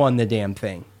they won the damn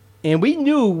thing. And we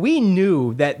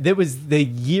knew that there was the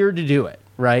year to do it,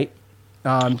 right?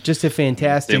 Just a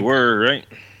fantastic. They were, right?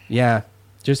 Yeah,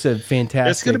 just a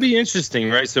fantastic. It's going to be interesting,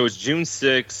 right? So it's June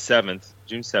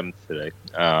 7th today.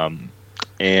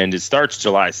 And it starts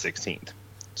July 16th.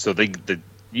 So the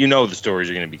stories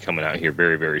are going to be coming out here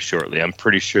very, very shortly. I'm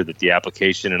pretty sure that the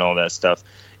application and all that stuff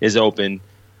is open.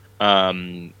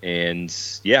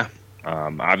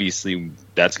 Obviously,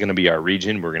 that's going to be our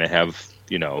region. We're going to have,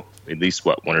 at least,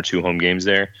 1 or 2 home games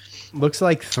there. Looks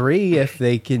like 3 if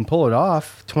they can pull it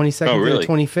off. 22nd to the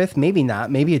 25th. Maybe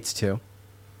not. Maybe it's 2.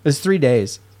 It's 3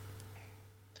 days.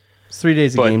 It's 3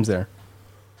 days of games there.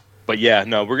 But, yeah,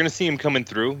 no, we're going to see him coming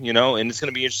through, and it's going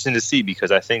to be interesting to see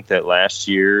because I think that last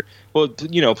year,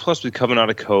 plus with coming out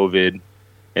of COVID,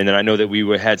 and then I know that we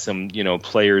had some,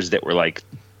 players that were like,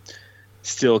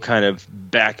 still kind of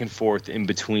back and forth in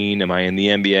between. Am I in the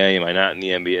NBA? Am I not in the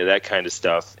NBA? That kind of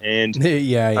stuff. And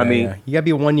I mean, you got to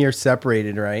be 1 year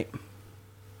separated, right?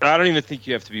 I don't even think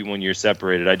you have to be 1 year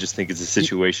separated. I just think it's a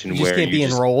situation you where can't be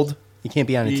enrolled. You can't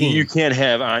be on a team. You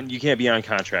can't be on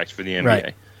contracts for the NBA.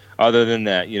 Right. Other than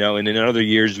that, and in other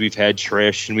years we've had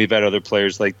Trish and we've had other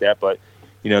players like that. But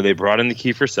they brought in the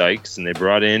Kiefer Sykes and they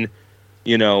brought in,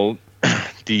 the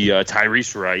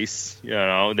Tyrese Rice,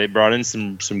 they brought in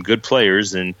some good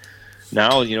players, and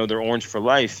now they're orange for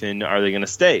life. And are they going to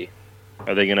stay?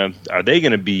 Are they going to be? But are they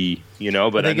going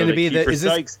to be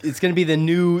it's going to be the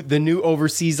new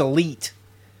overseas elite.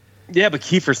 Yeah, but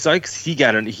Kiefer Sykes, he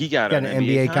got an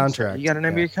NBA contract. He got an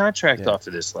NBA contract off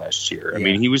of this last year. I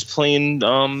mean, he was playing. G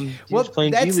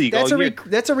League all year.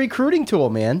 That's a recruiting tool,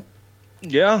 man.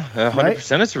 Yeah,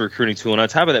 100%. It's a recruiting tool, and on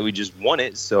top of that, we just won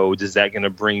it. So, is that going to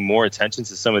bring more attention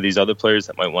to some of these other players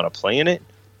that might want to play in it?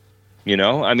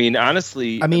 I mean,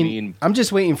 honestly, I'm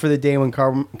just waiting for the day when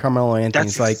Carmelo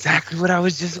Anthony's that's exactly what I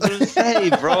was just going to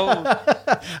say, bro.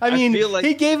 I feel like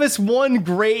he gave us one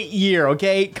great year.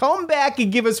 Okay, come back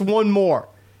and give us one more,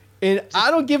 and I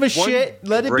don't give a shit.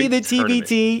 Let it be the TBT.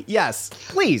 Tournament. Yes,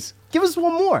 please give us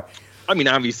one more. I mean,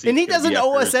 obviously, and he doesn't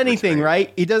owe us anything,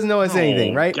 right? He doesn't owe us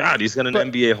anything, right? God, he's got an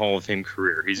NBA Hall of Fame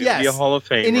career. He's going to be a Hall of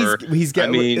Famer. And he's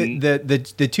got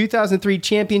the 2003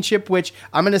 championship, which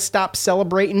I'm going to stop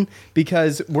celebrating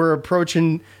because we're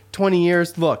approaching 20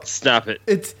 years. Look, stop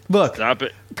it. Stop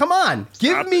it. Come on,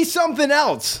 give me something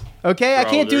else, okay? Bro, I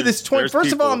can't do this.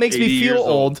 First of all, it makes me feel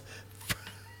old.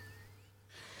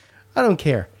 I don't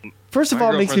care. First of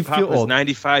all, it makes me feel old.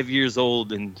 95 years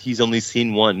old, and he's only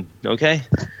seen one. Okay.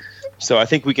 So I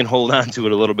think we can hold on to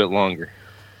it a little bit longer.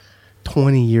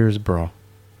 20 years, bro.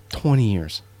 20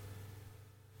 years.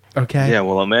 Okay? Yeah,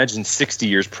 well, imagine 60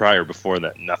 years prior before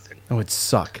that. Nothing. Oh, it'd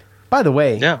suck. By the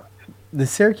way, the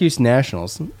Syracuse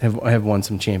Nationals have won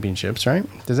some championships, right?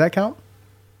 Does that count?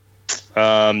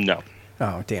 No.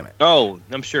 Oh, damn it. Oh,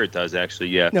 I'm sure it does, actually,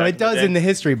 yeah. No, it does in the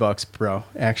history books, bro,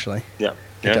 actually. Yeah.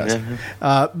 It does.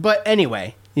 But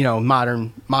anyway,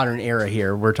 modern era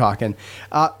here, we're talking.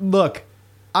 Look,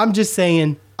 I'm just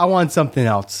saying I want something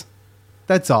else.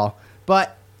 That's all.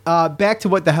 But back to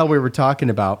what the hell we were talking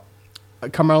about.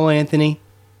 Carmelo Anthony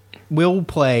will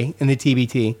play in the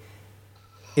TBT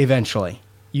eventually.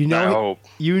 You know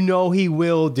he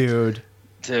will, dude.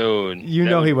 Dude. You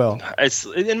know he will. It's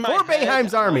in my For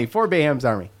Boeheim's Army. For Boeheim's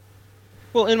Army.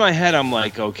 Well, in my head, I'm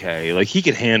like, okay, like he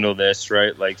could handle this,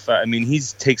 right? Like, I mean, he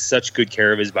takes such good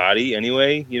care of his body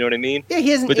anyway. You know what I mean? Yeah, he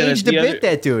hasn't aged a bit,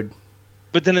 that dude.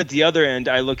 But then at the other end,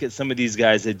 I look at some of these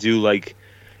guys that do like,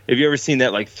 have you ever seen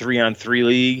that like 3-on-3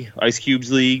 league, Ice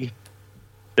Cube's league,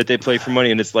 that they play for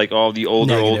money, and it's like all the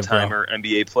older old timer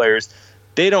NBA players.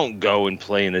 They don't go and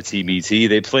play in the TBT.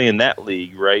 They play in that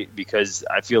league, right? Because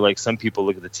I feel like some people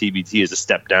look at the TBT as a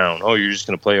step down. Oh, you're just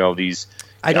going to play all these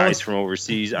guys from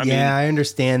overseas. I mean, I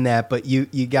understand that, but you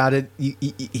got to. I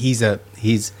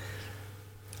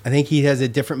think he has a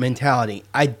different mentality.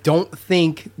 I don't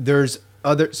think there's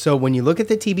other. So when you look at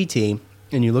the TBT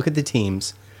and you look at the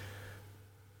teams,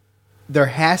 there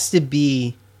has to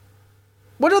be.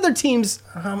 What other teams?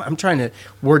 I'm trying to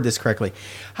word this correctly.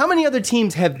 How many other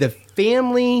teams have the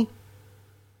family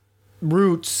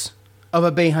roots of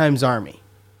a Boeheim's Army?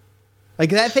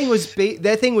 Like that thing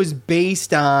was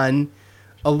based on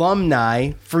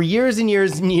alumni for years and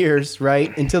years and years,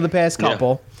 right? Until the past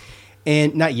couple,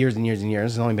 and not years and years and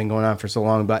years. It's only been going on for so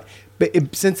long, but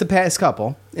since the past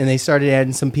couple, and they started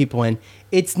adding some people in.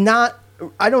 It's not.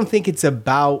 I don't think it's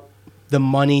about the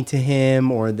money to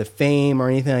him or the fame or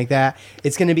anything like that.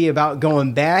 It's going to be about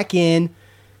going back in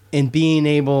and being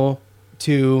able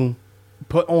to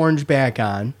put orange back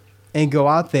on and go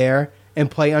out there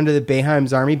and play under the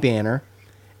Boeheim's Army banner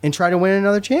and try to win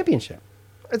another championship.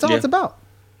 That's all it's about.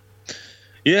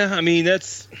 Yeah, I mean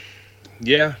that's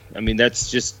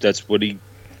what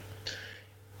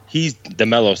he's the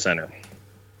Mellow Center.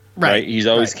 Right. He's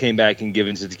always came back and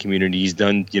given to the community. He's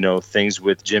done, things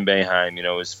with Jim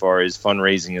Boeheim, as far as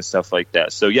fundraising and stuff like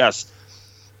that. So, yes,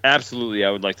 absolutely,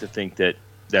 I would like to think that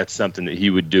that's something that he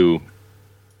would do.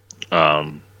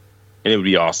 And it would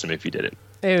be awesome if he did it.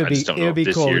 It would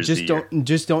be cool.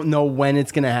 Just don't know when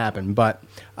it's going to happen. But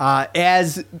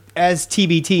as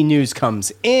TBT news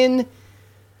comes in,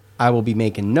 I will be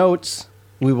making notes.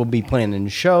 We will be planning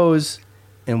shows,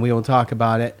 and we will talk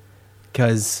about it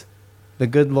because the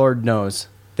good Lord knows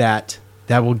that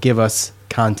will give us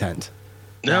content.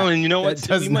 No, and you know what? That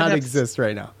does not exist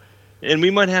right now. And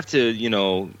we might have to,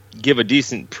 give a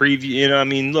decent preview. I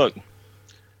mean, look,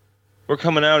 we're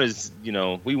coming out as,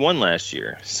 we won last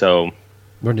year. So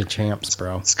we're the champs,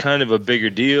 bro. It's kind of a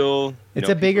bigger deal. It's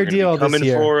a bigger deal this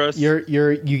year. For us. You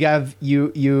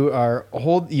are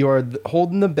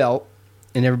holding the belt,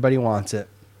 and everybody wants it.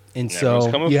 And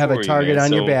so you have a target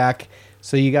on your back.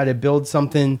 So you got to build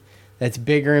something that's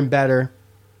bigger and better,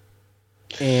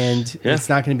 and it's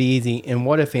not going to be easy. And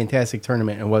what a fantastic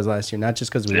tournament it was last year. Not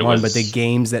just because we won, but the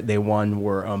games that they won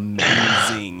were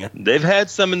amazing. They've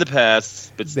had some in the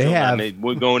past, but still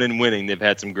we're going and winning. They've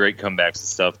had some great comebacks and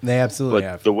stuff. They absolutely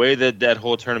have. The way that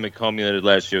whole tournament culminated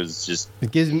last year was just...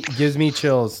 It gives me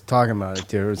chills talking about it,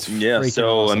 dude. It's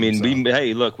so, awesome, I mean,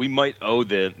 we might owe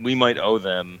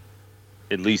them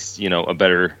at least,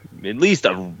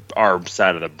 our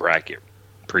side of the bracket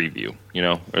preview,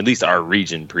 or at least our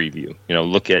region preview.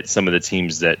 Look at some of the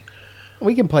teams that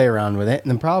we can play around with it.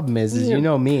 And the problem is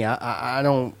me,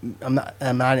 I'm not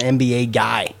an NBA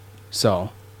guy, so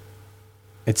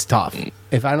it's tough.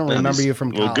 If I don't remember you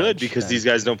from college, well, good because these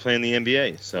guys don't play in the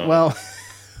NBA. So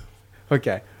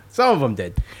okay, some of them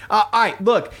did. All right,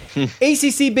 look,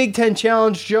 ACC Big Ten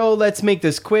Challenge, Joe. Let's make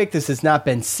this quick. This has not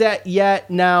been set yet.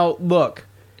 Now, look,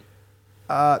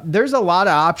 there's a lot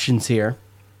of options here.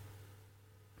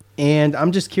 And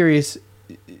I'm just curious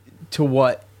to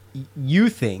what you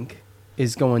think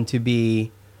is going to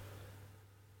be,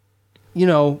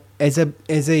 as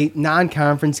a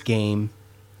non-conference game,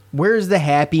 where's the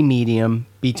happy medium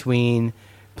between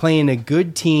playing a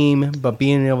good team but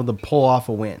being able to pull off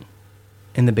a win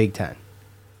in the Big Ten?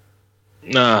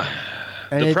 The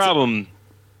problem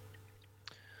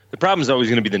is always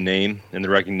going to be the name and the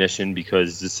recognition,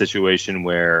 because it's a situation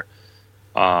where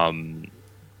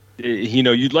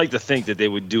you'd like to think that they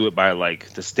would do it by like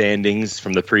the standings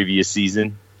from the previous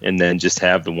season and then just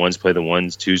have the ones play the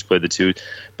ones, twos play the twos.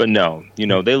 But no,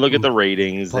 they look at the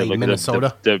ratings, they look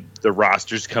Minnesota. at the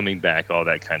rosters coming back, all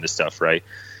that kind of stuff, right?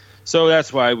 So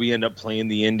that's why we end up playing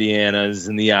the Indianas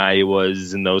and the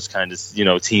Iowas and those kind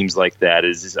of teams like that.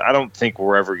 Is I don't think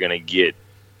we're ever going to get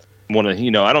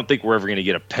I don't think we're ever going to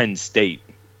get a Penn State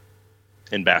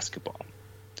in basketball.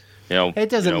 It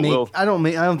doesn't make. I don't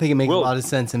think it makes a lot of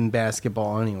sense in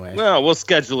basketball anyway. Well, we'll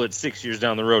schedule it 6 years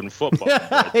down the road in football.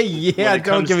 Yeah,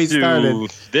 don't get me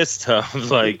started. This stuff,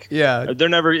 they're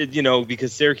never,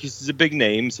 because Syracuse is a big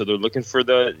name, so they're looking for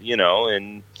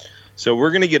and so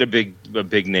we're gonna get a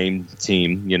big name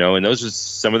team, and those are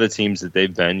some of the teams that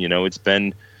they've been. It's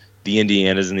been the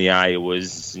Indianas and the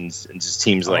Iowas and just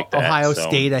teams like that. Ohio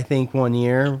State, I think, 1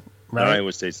 year. Right?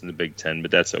 Iowa State's in the Big Ten, but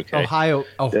that's okay.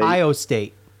 Ohio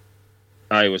State.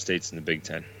 Iowa State's in the Big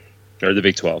Ten. Or the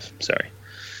Big 12, sorry.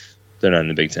 They're not in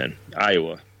the Big Ten.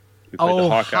 Iowa. We played the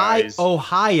Hawkeyes.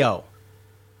 Ohio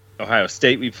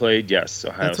State we played, yes.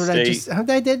 Ohio State.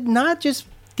 I did not just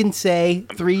can say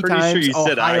three times sure you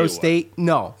said Ohio Iowa. State.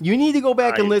 No, you need to go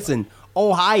back and listen.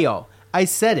 Ohio. I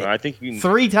said it I think you can,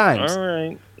 3 times. All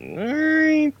right.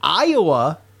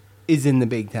 Iowa is in the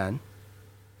Big Ten.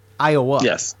 Iowa.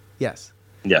 Yes.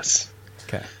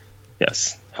 Okay.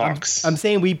 Yes. Hawks. I'm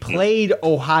saying we played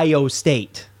Ohio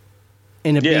State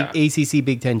in a big ACC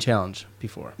Big Ten challenge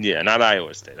before. Yeah, not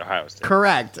Iowa State. Ohio State.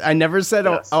 Correct. I never said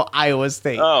Iowa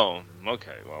State. Oh,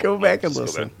 okay. Well, go back and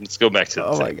listen. Let's go back to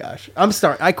the my gosh.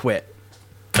 I quit.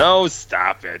 No,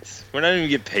 stop it. We're not even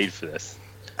getting paid for this.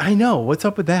 I know. What's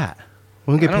up with that?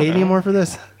 We don't get paid anymore for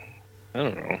this? I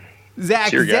don't know.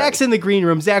 Zach's in the green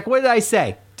room. Zach, what did I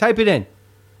say? Type it in.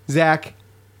 Zach.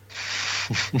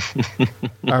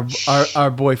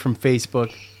 our boy from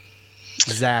Facebook,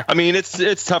 Zach. I mean,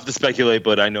 it's tough to speculate,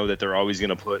 but I know that they're always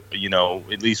going to put,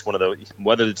 at least one of the,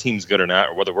 whether the team's good or not,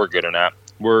 or whether we're good or not.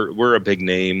 We're a big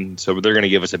name, so they're going to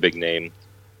give us a big name.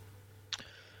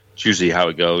 It's usually how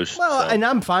it goes. Well, and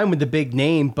I'm fine with the big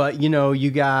name, but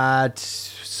you got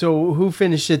who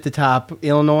finished at the top?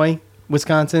 Illinois,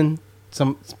 Wisconsin,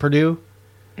 Purdue.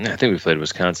 I think we played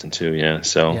Wisconsin too, yeah.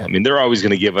 So, I mean, they're always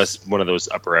going to give us one of those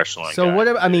upper echelon. So,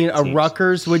 a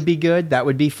Rutgers would be good. That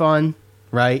would be fun,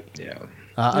 right? Yeah.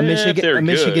 A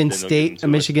Michigan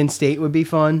State would be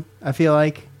fun. I feel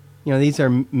like, these are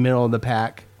middle of the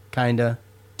pack kind of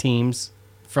teams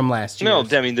from last year. No,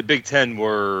 I mean the Big Ten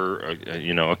were,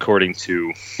 according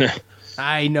to.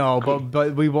 I know,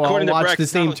 but we all watched the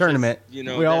same tournament.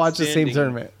 We all watched the same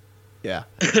tournament. Yeah.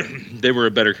 They were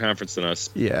a better conference than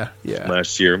us. Yeah.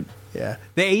 Last year. Yeah.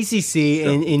 The ACC,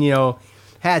 and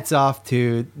hats off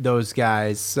to those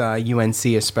guys, UNC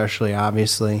especially,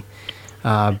 obviously.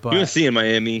 But UNC and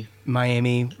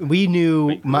Miami. We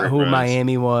knew who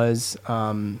Miami was.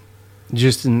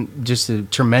 Just a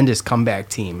tremendous comeback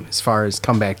team as far as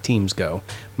comeback teams go.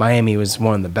 Miami was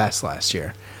one of the best last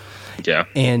year. Yeah.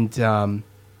 And,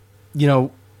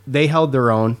 they held their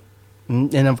own.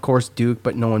 And of course Duke,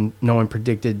 but no one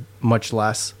predicted much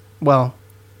less. Well,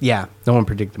 yeah, no one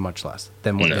predicted much less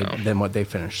than what they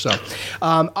finished. So,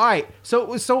 all right.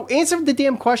 So answer the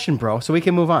damn question, bro, so we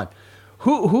can move on.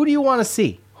 Who do you want to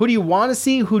see? Who do you want to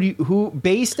see? Who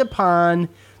based upon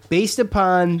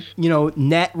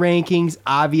net rankings,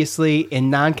 obviously, in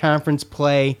non-conference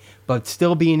play, but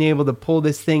still being able to pull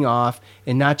this thing off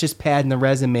and not just padding the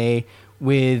resume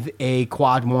with a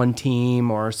quad 1 team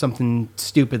or something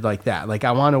stupid like that. Like,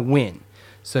 I want to win.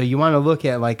 So you want to look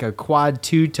at like a quad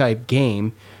 2 type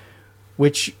game,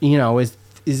 which,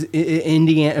 is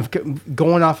Indiana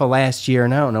going off of last year,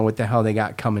 and I don't know what the hell they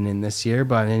got coming in this year,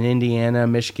 but in Indiana,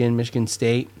 Michigan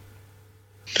State,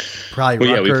 probably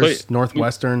Rutgers,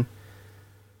 Northwestern.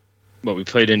 Well, we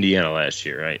played Indiana last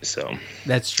year, right? So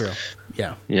that's true.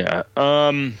 Yeah. Yeah.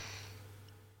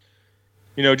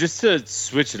 Just to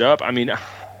switch it up, I mean,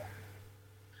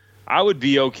 I would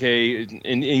be okay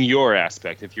in your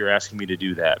aspect if you're asking me to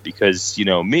do that, because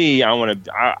me, I want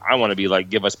to be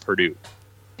like, give us Purdue,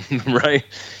 right?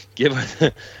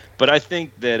 But I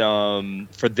think that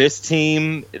for this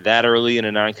team that early in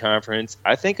a non-conference,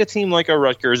 I think a team like a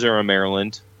Rutgers or a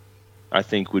Maryland, I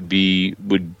think would be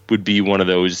one of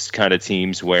those kind of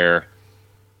teams where,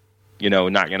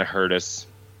 not going to hurt us.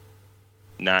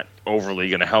 Not overly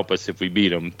going to help us if we beat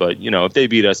them, but if they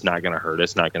beat us, not going to hurt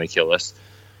us, not going to kill us.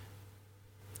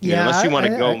 Yeah, unless you want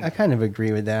to go. I kind of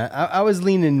agree with that. I was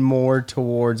leaning more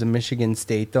towards a Michigan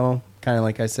State, though. Kind of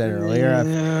like I said earlier. I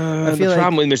feel the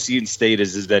problem with Michigan State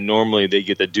is that normally they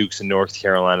get the Dukes and North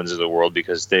Carolinas of the world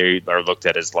because they are looked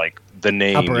at as like the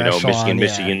name,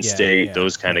 Michigan State,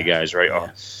 those kind of guys, right?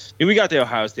 Yeah. We got the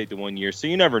Ohio State the 1 year, so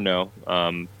you never know.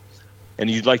 And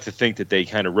you'd like to think that they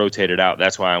kind of rotated out.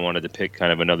 That's why I wanted to pick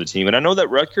kind of another team. And I know that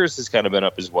Rutgers has kind of been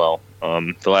up as well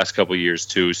the last couple of years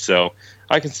too. So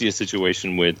I can see a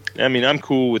situation I'm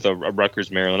cool with a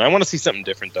Rutgers Maryland. I want to see something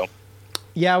different though.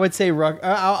 Yeah, I would say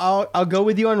I'll go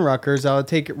with you on Rutgers. I'll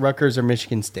take Rutgers or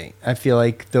Michigan State. I feel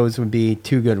like those would be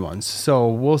two good ones. So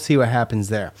we'll see what happens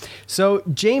there. So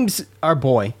James, our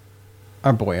buddy.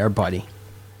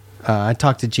 I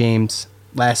talked to James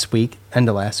end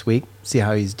of last week, see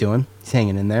how he's doing. He's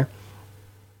hanging in there.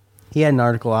 He had an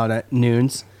article out at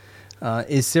Noons.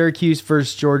 Is Syracuse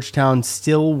versus Georgetown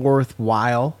still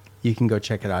worthwhile? You can go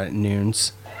check it out at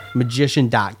Noons.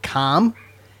 Magician.com.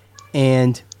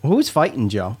 And who's fighting,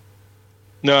 Joe?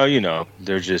 No,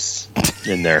 they're just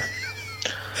in there.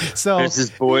 So it's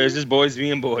just boys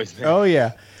being boys, man. Oh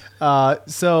yeah.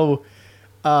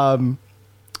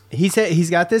 He said he's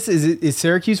got this. Is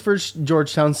Syracuse versus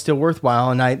Georgetown still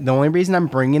worthwhile? And the only reason I'm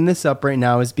bringing this up right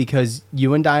now is because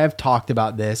you and I have talked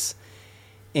about this.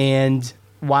 And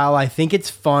while I think it's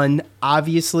fun,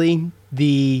 obviously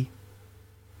the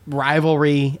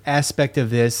rivalry aspect of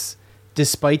this,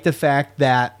 despite the fact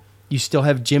that you still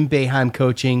have Jim Boeheim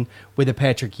coaching with a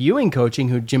Patrick Ewing coaching,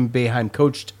 who Jim Boeheim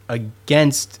coached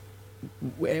against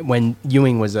when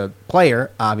Ewing was a player,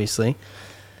 obviously.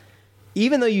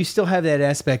 Even though you still have that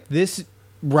aspect, this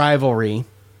rivalry,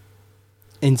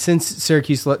 and since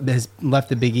Syracuse has left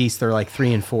the Big East, they're like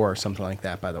 3-4 or something like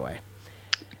that, by the way.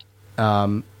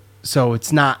 So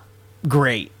it's not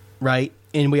great, right?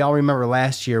 And we all remember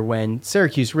last year when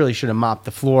Syracuse really should have mopped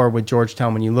the floor with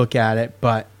Georgetown when you look at it,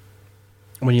 but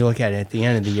when you look at it at the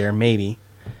end of the year, maybe.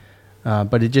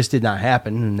 But it just did not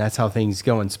happen, and that's how things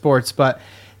go in sports. But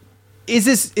is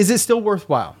it still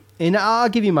worthwhile? And I'll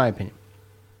give you my opinion.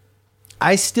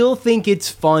 I still think it's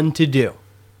fun to do.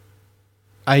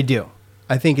 I do.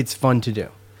 I think it's fun to do.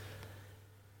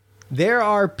 There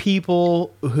are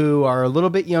people who are a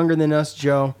little bit younger than us,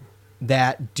 Joe,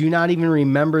 that do not even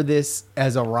remember this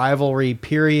as a rivalry,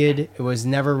 period. It was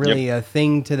never really a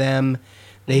thing to them.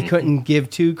 They couldn't give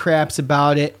two craps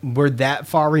about it. We're that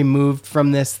far removed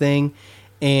from this thing,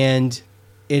 and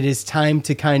it is time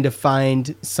to kind of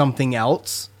find something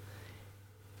else.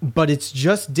 But it's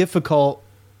just difficult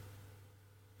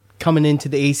coming into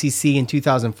the ACC in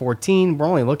 2014. We're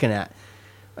only looking at,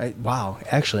 we're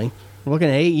looking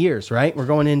at 8 years, right? We're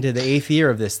going into the 8th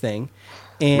year of this thing.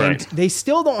 And They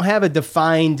still don't have a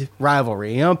defined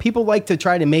rivalry. People like to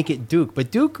try to make it Duke,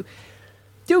 but Duke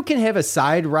can have a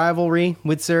side rivalry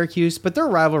with Syracuse, but their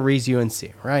rivalry is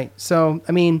UNC, right? So,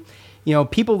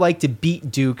 people like to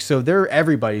beat Duke, so they're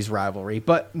everybody's rivalry.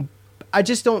 But I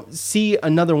just don't see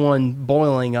another one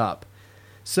boiling up.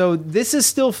 So this is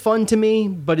still fun to me,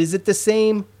 but is it the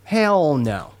same? Hell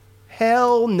no.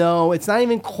 Hell no. It's not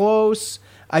even close.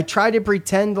 I try to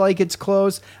pretend like it's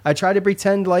close. I try to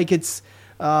pretend like it's,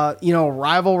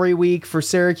 rivalry week for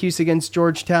Syracuse against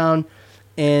Georgetown,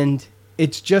 and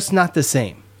it's just not the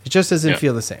same. It just doesn't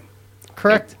feel the same.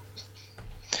 Correct?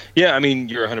 Yeah,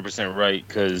 you're 100% right,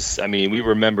 because, we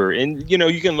remember, and,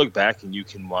 you can look back and you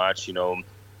can watch,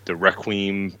 the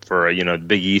Requiem for, the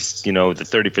Big East, the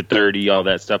 30 for 30, all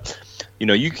that stuff.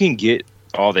 You can get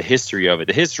all the history of it.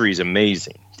 The history is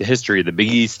amazing. The history of the Big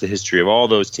East, the history of all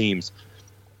those teams,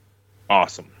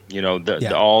 awesome.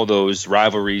 All those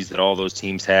rivalries that all those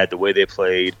teams had, the way they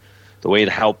played, the way it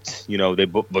helped, they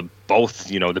both,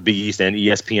 the Big East and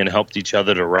ESPN helped each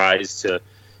other to rise to,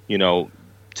 to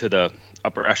the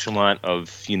upper echelon of,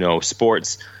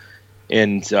 sports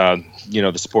and,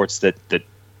 the sports that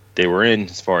they were in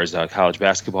as far as college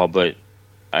basketball. But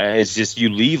it's just, you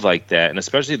leave like that. And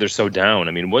especially they're so down.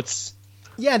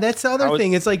 Yeah, that's the other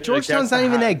thing. It's like Georgetown's not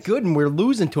even that good, and we're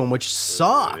losing to them, which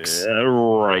sucks.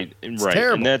 Right. It's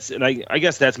terrible. And I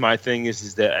guess that's my thing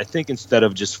is that I think instead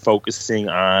of just focusing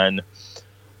on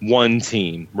one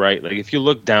team, right? Like if you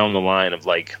look down the line of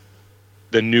like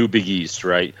the new Big East,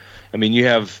 right? You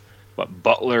have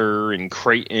Butler and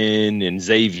Creighton and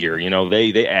Xavier.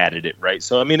 They added it, right?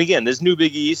 So again, this new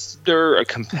Big East, they're a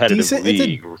competitive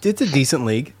league. It's a decent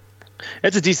league.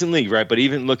 It's a decent league, right? But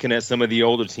even looking at some of the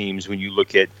older teams, when you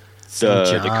look at Seton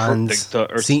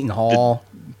Hall,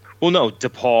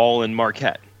 DePaul and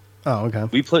Marquette. Oh, okay.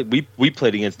 We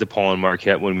played against DePaul and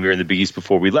Marquette when we were in the Big East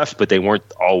before we left, but they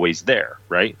weren't always there,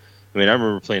 right? I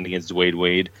remember playing against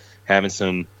Wade, having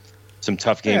some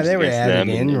tough games against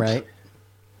them. Right?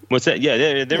 What's that?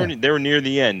 Yeah, they were near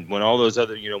the end when all those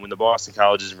other, when the Boston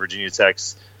colleges and Virginia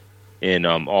Techs and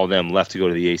all them left to go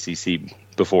to the ACC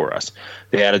before us.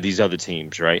 They added these other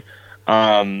teams, right?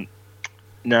 Now,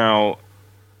 and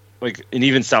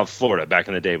even South Florida back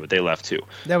in the day, but they left too.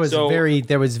 That was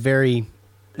very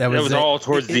That was all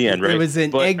towards the end, right? It was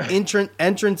an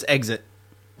entrance exit,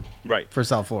 right, for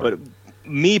South Florida. But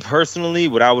me personally,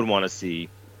 what I would want to see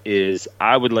is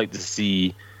I would like to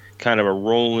see kind of a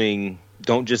rolling.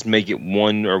 Don't just make it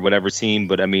one or whatever team,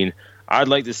 but I mean, I'd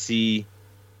like to see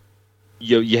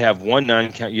you have one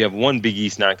Big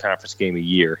East non-conference game a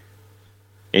year,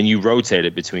 and you rotate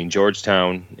it between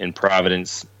Georgetown and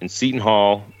Providence and Seton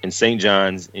Hall and St.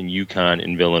 John's and UConn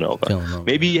and Villanova.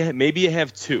 Maybe you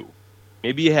have two.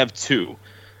 Maybe you have two.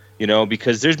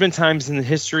 Because there's been times in the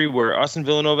history where us and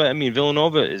Villanova,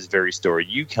 Villanova is very storied.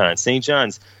 UConn, St.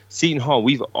 John's, Seton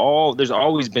Hall, there's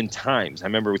always been times. I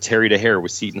remember with Terry DeHare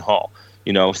with Seton Hall,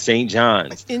 St.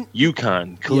 John's,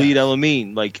 UConn, Khalid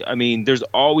El-Amin. There's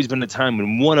always been a time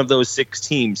when one of those 6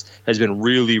 teams has been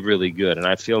really, really good. And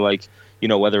I feel like,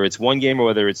 whether it's one game or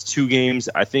whether it's 2 games,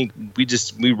 I think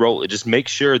we roll it. Just make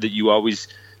sure that you always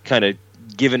kind of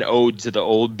give an ode to the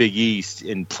old Big East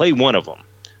and play one of them.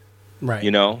 Right.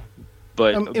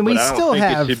 But and we still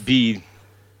have. It should be.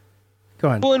 Go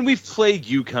ahead. Well, and we've played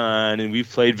UConn and we've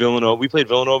played Villanova. We played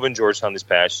Villanova and Georgetown this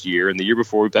past year, and the year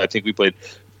before, I think we played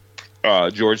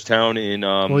Georgetown in.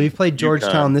 Well, we've played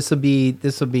Georgetown. UConn.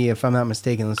 This will be, if I'm not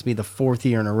mistaken, this will be the 4th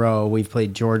year in a row we've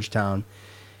played Georgetown,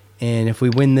 and if we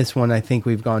win this one, I think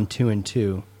we've gone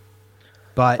 2-2.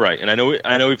 But right, and I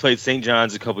know we played St.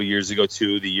 John's a couple years ago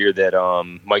too. The year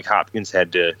that Mike Hopkins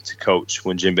had to coach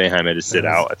when Jim Boeheim had to sit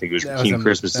out. I think it was King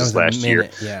Christmas this last year.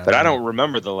 Yeah, but I don't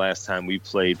remember the last time we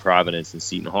played Providence and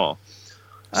Seton Hall.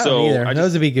 I don't either.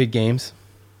 Those would be good games.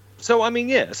 So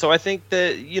So I think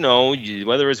that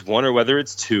whether it's one or whether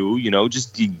it's 2,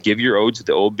 just give your ode to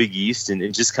the old Big East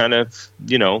and just kind of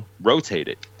rotate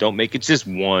it. Don't make it just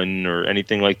one or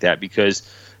anything like that, because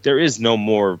there is no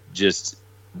more just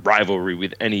rivalry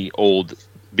with any old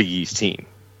Big East team,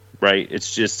 right?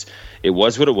 It's just, it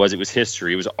was what it was. It was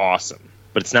history. It was awesome,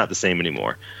 but it's not the same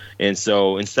anymore. And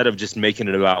so instead of just making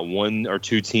it about 1 or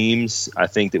 2 teams, I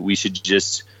think that we should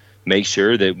just make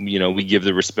sure that, we give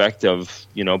the respect of,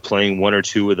 playing 1 or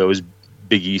 2 of those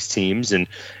Big East teams and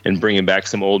bringing back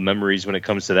some old memories when it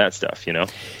comes to that stuff,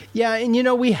 Yeah,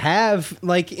 and we have,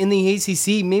 like, in the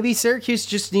ACC, maybe Syracuse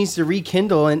just needs to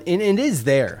rekindle, and it is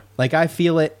there. Like, I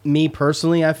feel it, me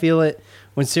personally, I feel it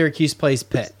when Syracuse plays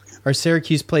Pitt or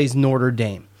Syracuse plays Notre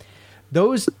Dame.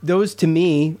 Those to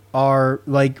me are,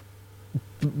 like,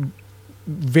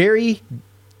 very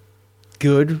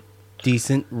good,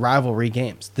 decent rivalry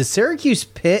games. The Syracuse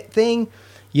Pitt thing,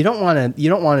 you don't want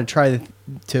to try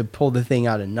to pull the thing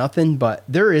out of nothing, but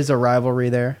there is a rivalry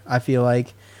there. I feel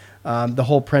like the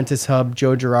whole Prentice Hub,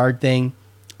 Joe Girard thing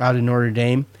out of Notre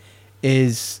Dame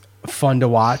is fun to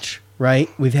watch.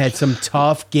 Right, we've had some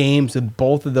tough games with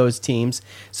both of those teams,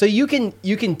 so you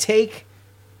can take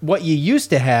what you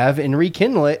used to have and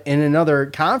rekindle it in another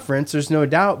conference. There's no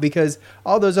doubt, because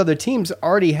all those other teams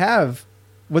already have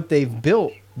what they've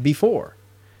built before.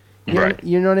 You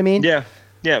know what I mean? Yeah.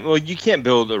 Well, you can't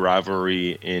build a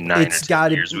riverry in 9 or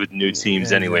 10 years with new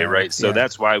teams anyway, right? So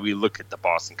that's why we look at the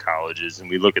Boston Colleges and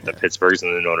we look at the Pittsburghs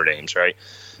and the Notre Dames, right?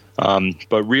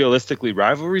 But realistically,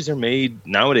 rivalries are made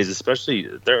nowadays, especially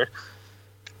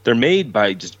they're made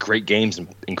by just great games and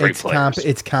great players.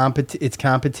 It's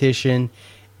competition.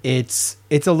 It's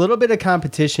a little bit of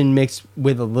competition mixed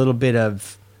with a little bit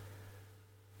of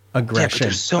aggression. Yeah, but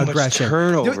there's so much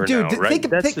turnover now, right?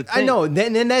 That's the thing. I know,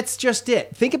 and that's just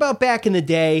it. Think about back in the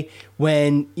day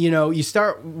when you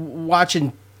start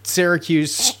watching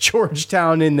Syracuse,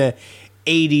 Georgetown in the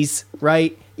 80s,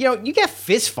 right? You get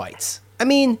fist fights. I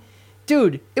mean,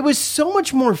 dude, it was so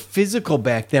much more physical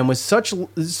back then with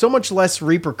so much less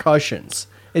repercussions.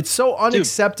 It's so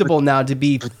unacceptable now to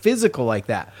be physical like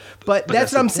that. But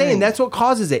that's what I'm saying. That's what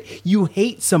causes it. You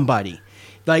hate somebody.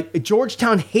 Like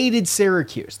Georgetown hated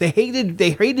Syracuse. They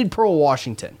hated Pearl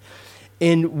Washington.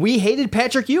 And we hated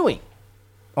Patrick Ewing.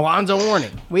 Alonzo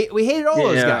Mourning. We hated all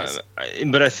those guys.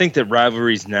 But I think that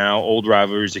old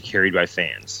rivalries are carried by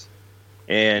fans.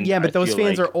 And yeah, but those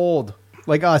fans are old,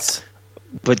 like us.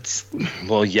 But,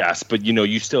 well, yes, but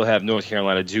you still have North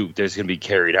Carolina Duke. There's going to be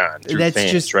carried on through that's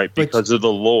fans, just, right? Because of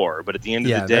the lore. But at the end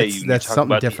of the day, you talk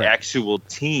about different. The actual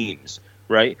teams,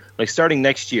 right? Like starting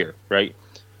next year, right?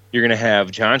 You're going to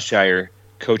have John Shire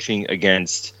coaching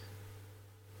against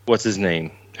what's his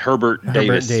name, Hubert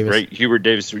Davis, right? Hubert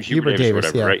Davis,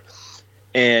 whatever, yeah. Right?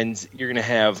 And you're going to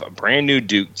have a brand new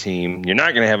Duke team. You're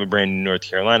not going to have a brand new North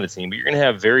Carolina team, but you're going to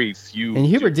have very few. And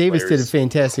Hubert Davis players. did a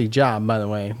fantastic job, by the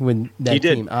way, with that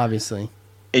team, obviously.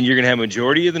 And you're going to have a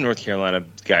majority of the North Carolina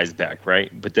guys back, right?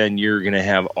 But then you're going to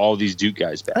have all these Duke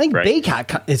guys back. I think right?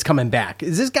 Baycott is coming back.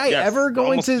 Is this guy ever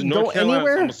going to go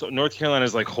anywhere? North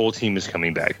Carolina's whole team is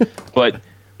coming back. But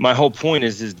my whole point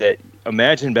is that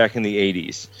imagine back in the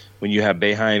 80s when you have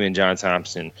Boeheim and John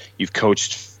Thompson, you've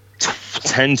coached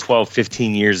 10, 12,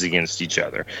 15 years against each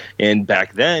other. And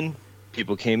back then,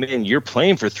 people came in, you're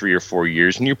playing for 3 or 4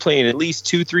 years, and you're playing at least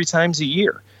 2-3 times a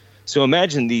year. So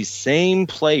imagine these same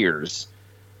players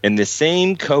and the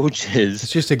same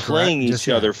coaches playing each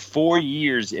other 4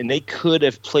 years, and they could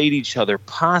have played each other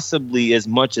possibly as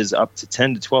much as up to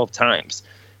 10 to 12 times.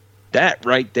 That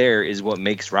right there is what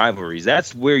makes rivalries.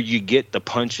 That's where you get the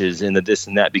punches and the this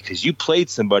and that, because you played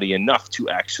somebody enough to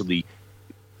actually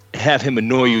have him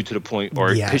annoy you to the point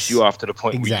or piss you off to the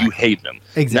point where you hate them.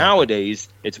 Nowadays,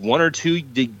 it's 1 or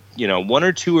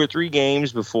 2 or 3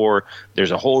 games before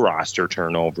there's a whole roster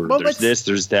turnover. Well, there's this,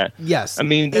 there's that. Yes. I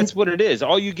mean, that's what it is.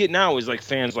 All you get now is like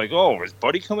fans like, oh, is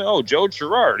Buddy coming? Oh, Joe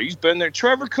Girard, he's been there.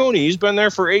 Trevor Cooney, he's been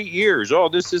there for 8 years. Oh,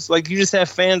 this is like, you just have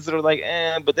fans that are like,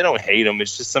 but they don't hate him.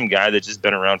 It's just some guy that's just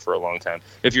been around for a long time.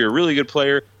 If you're a really good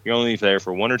player, you're only there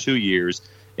for 1 or 2 years,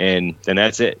 and then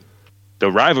that's it. The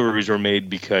rivalries were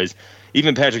made because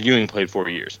even Patrick Ewing played 4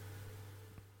 years.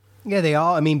 Yeah, they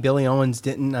all. I mean, Billy Owens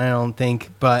didn't, I don't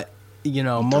think, but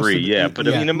most 3, of but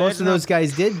I mean, most of those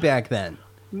guys did back then.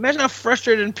 Imagine how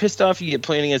frustrated and pissed off you get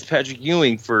playing against Patrick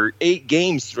Ewing for 8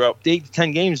 to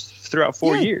 10 games throughout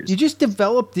 4 years. You just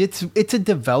developed it's a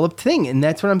developed thing, and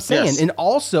that's what I'm saying. Yes. And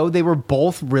also, they were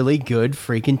both really good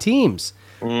freaking teams.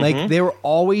 Like, they were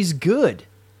always good.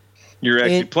 You're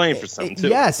actually playing for something too.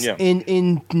 Yes,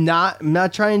 and I'm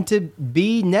not trying to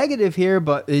be negative here,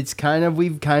 but it's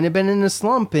we've kind of been in a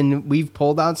slump, and we've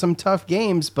pulled out some tough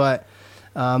games. But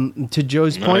to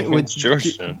Joe's point with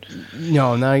Georgetown,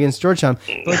 no, not against Georgetown.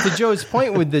 But to Joe's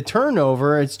point with the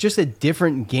turnover, it's just a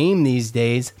different game these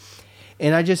days.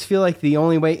 And I just feel like the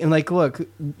only way, and like, look,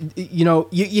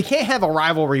 you can't have a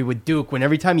rivalry with Duke when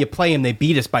every time you play them, they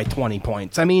beat us by 20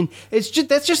 points. I mean, that's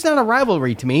just not a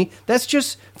rivalry to me. That's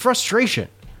just frustration.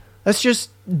 That's just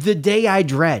the day I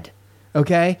dread.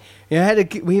 Okay,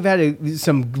 we've had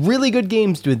some really good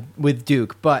games with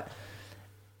Duke, but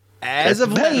as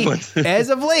of late,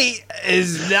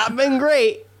 has not been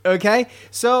great. Okay,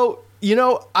 so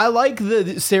I like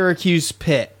the Syracuse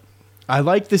Pitt. I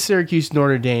like the Syracuse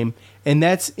Notre Dame. And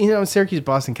that's, Syracuse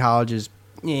Boston College is,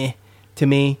 to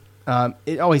me.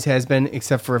 It always has been,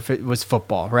 except for if it was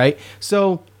football, right?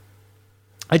 So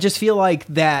I just feel like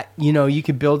that, you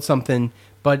could build something,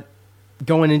 but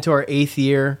going into our 8th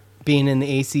year, being in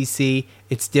the ACC,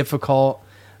 it's difficult.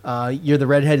 You're the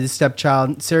redheaded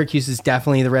stepchild. Syracuse is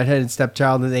definitely the redheaded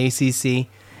stepchild of the ACC.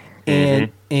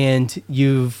 And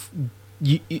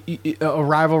a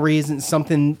rivalry isn't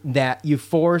something that you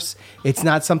force. It's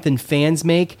not something fans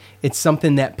make. It's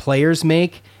something that players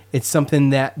make. It's something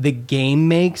that the game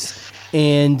makes.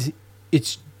 And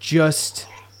it's just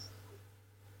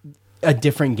a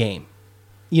different game.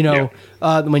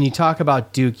 When you talk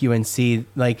about Duke, UNC,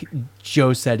 like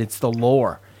Joe said, it's the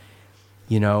lore.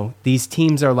 These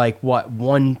teams are like,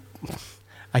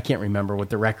 I can't remember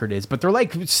what the record is, but they're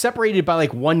like separated by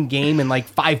like 1 game and like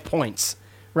 5 points.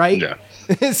 Right? Yeah.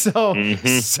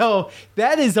 So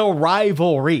that is a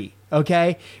rivalry,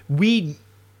 okay? We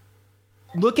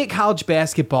look at college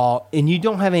basketball, and you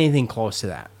don't have anything close to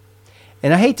that.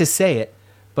 And I hate to say it,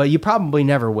 but you probably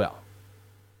never will.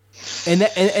 And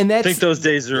that's, I think those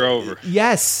days are over.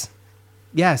 Yes.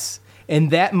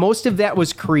 And that most of that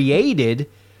was created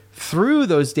through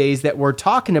those days that we're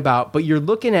talking about, but you're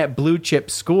looking at blue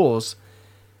chip schools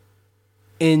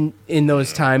in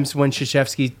those times when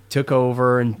Krzyzewski took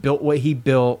over and built what he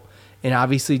built, and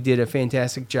obviously did a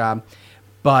fantastic job.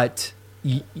 But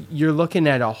you're looking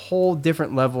at a whole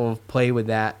different level of play with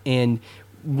that. And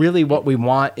really what we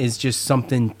want is just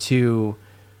something to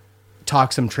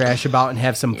talk some trash about and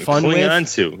have some fun with. Cling on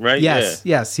to, right?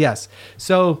 Yes.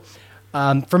 So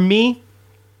for me,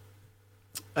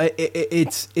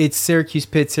 it's Syracuse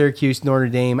Pitt, Syracuse Notre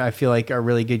Dame. I feel like are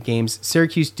really good games.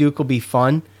 Syracuse Duke will be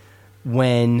fun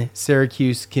when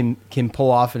Syracuse can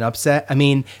pull off an upset. I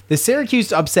mean, the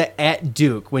Syracuse upset at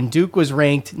Duke, when Duke was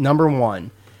ranked number 1,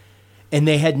 and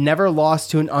they had never lost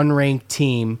to an unranked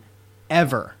team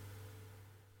ever.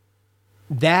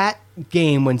 That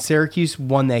game, when Syracuse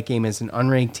won that game as an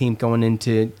unranked team going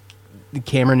into the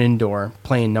Cameron Indoor,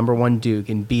 playing number 1 Duke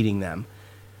and beating them,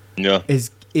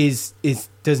 is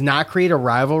does not create a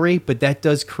rivalry, but that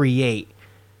does create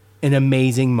an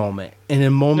amazing moment. In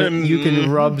a moment you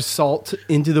can rub salt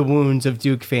into the wounds of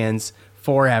Duke fans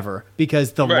forever,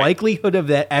 because the likelihood of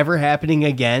that ever happening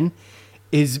again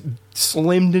is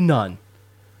slim to none.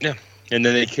 Yeah. And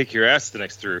then they kick your ass the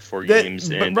next 3 or 4 games.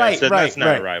 And that's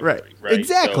not a rivalry. Right?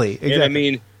 Exactly.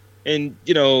 And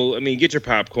get your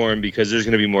popcorn, because there's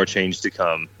going to be more change to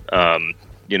come.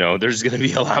 there's going to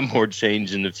be a lot more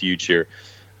change in the future.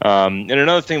 And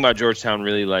another thing about Georgetown,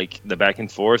 really, like the back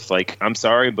and forth, like, I'm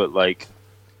sorry, but like,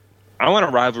 I want a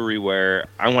rivalry where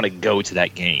I want to go to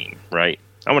that game, right?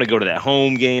 I want to go to that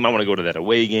home game. I want to go to that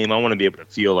away game. I want to be able to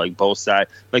feel like both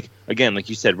sides. Like, again, like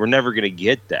you said, we're never going to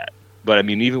get that. But I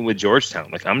mean, even with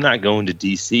Georgetown, like, I'm not going to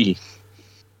DC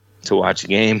to watch a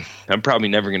game. I'm probably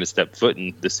never going to step foot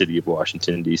in the city of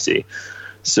Washington, DC.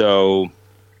 So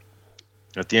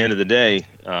at the end of the day,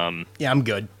 yeah, I'm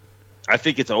good. I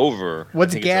think it's over.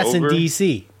 What's gas in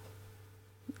DC?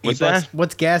 What's that?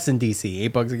 What's gas in DC?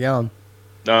 $8 a gallon.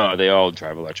 No, they all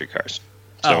drive electric cars.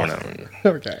 So we're not.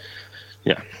 Okay.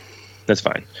 Yeah, that's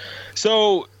fine.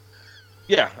 So,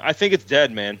 yeah, I think it's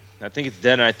dead, man. I think it's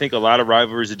dead, and I think a lot of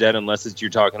rivalries are dead unless you're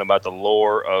talking about the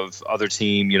lore of other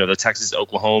team, the Texas,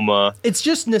 Oklahoma. It's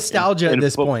just nostalgia at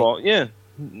this football. point. Yeah.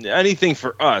 Anything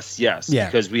for us, yes. Yeah.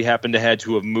 Because we happened to had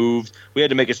to have moved. We had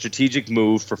to make a strategic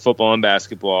move for football and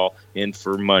basketball and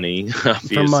for money,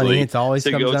 obviously. For money, it's always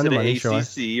to comes go down to to the money,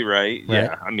 ACC, sure. right?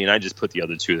 Yeah. I mean, I just put the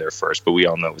other two there first, but we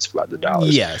all know it's about the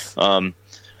dollars. Yes.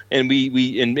 And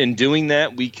we in doing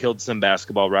that, we killed some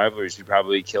basketball rivalries. We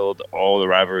probably killed all the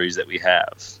rivalries that we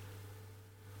have.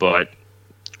 But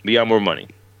we got more money,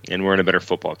 and we're in a better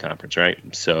football conference, right?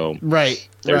 So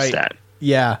there's that.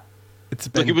 Yeah. It's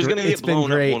been, look, it was going to get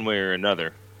blown up one way or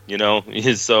another,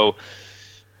 So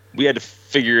we had to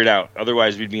figure it out.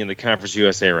 Otherwise, we'd be in the Conference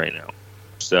USA right now.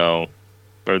 So,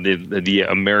 or the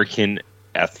American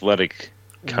Athletic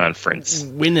Conference,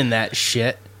 winning that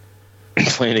shit,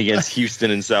 playing against Houston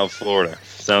and South Florida.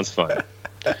 Sounds fun.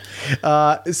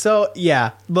 So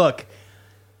yeah, look,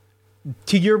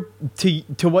 to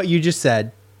what you just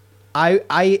said,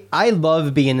 I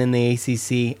love being in the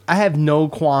ACC. I have no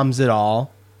qualms at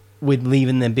all with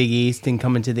leaving the Big East and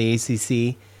coming to the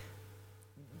ACC.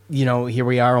 Here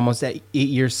we are, almost at 8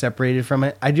 years separated from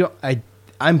it.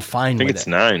 I'm fine with it. I think it's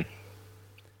 9. I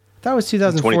thought it was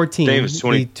 2014. I think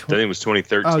it was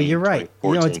 2013. Oh, you're right.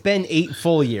 It's been 8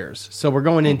 full years, so we're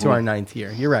going into our 9th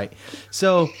year. You're right.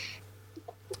 So,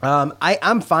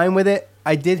 I'm fine with it.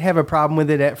 I did have a problem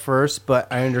with it at first,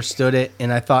 but I understood it,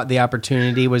 and I thought the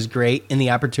opportunity was great, and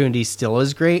the opportunity still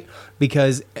is great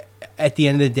because at the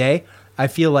end of the day, I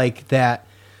feel like that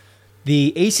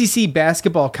the ACC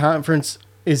basketball conference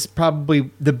is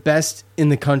probably the best in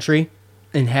the country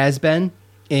and has been.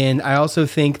 And I also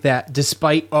think that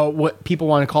despite what people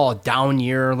want to call a down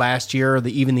year last year or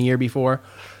even the year before,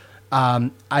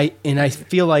 I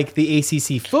feel like the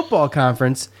ACC football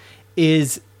conference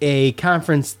is a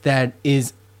conference that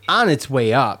is on its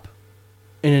way up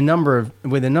with a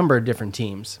number of different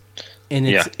teams, and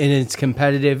it's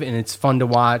competitive and it's fun to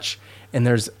watch. And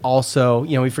there's also,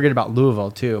 we forget about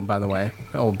Louisville too, by the way,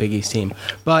 old Big East team.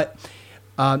 But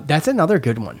that's another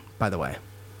good one, by the way.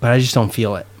 But I just don't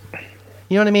feel it.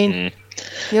 You know what I mean? You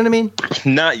know what I mean?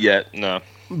 Not yet, no.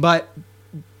 But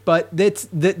that's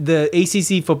the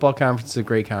ACC football conference is a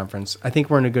great conference. I think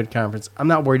we're in a good conference. I'm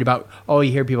not worried about. You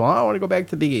hear people. I want to go back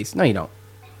to the Big East. No, you don't.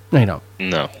 No, you don't.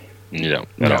 No, you don't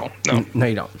at all. No,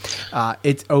 you don't.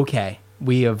 It's okay.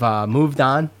 We have moved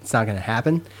on. It's not going to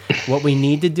happen. What we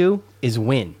need to do is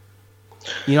win.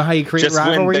 You know how you create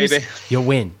rivalries? Win, baby. You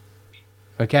win.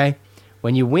 Okay?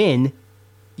 When you win,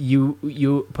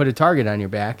 you put a target on your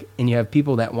back, and you have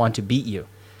people that want to beat you.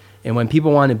 And when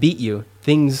people want to beat you,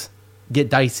 things get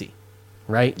dicey,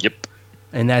 right? Yep.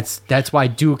 And that's why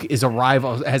Duke is a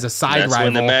rival, has a side rival. That's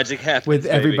when the magic happens with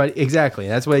everybody. Baby. Exactly.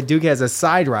 That's why Duke has a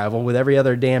side rival with every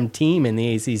other damn team in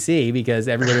the ACC because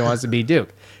everybody wants to beat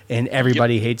Duke, and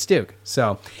everybody hates Duke.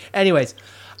 So, anyways,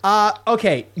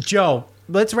 okay, Joe,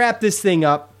 let's wrap this thing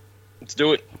up. Let's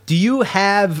do it. Do you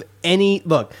have any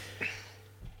look?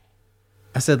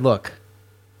 I said look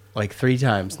like 3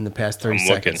 times in the past 30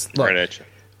 seconds. Looking right at you.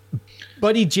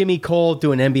 Buddy Jimmy Cole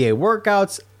doing NBA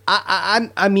workouts.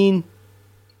 I mean,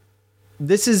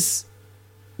 this is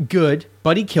good.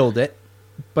 Buddy killed it.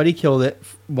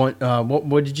 What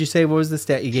did you say? What was the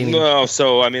stat you gave me? No,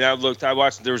 so I mean, I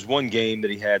watched. There was one game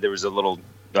that he had. There was a little,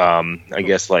 I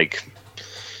guess, like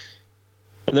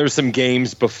there were some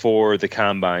games before the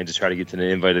combine to try to get to the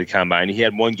invite to the combine. He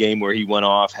had one game where he went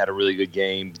off, had a really good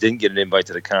game, didn't get an invite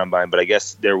to the combine, but I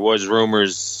guess there was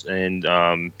rumors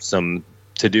and some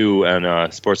to do on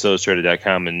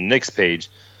SportsIllustrated.com and Nick's page.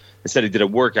 Instead, he did a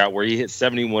workout where he hit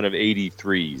 71 of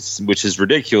 83s, which is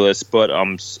ridiculous, but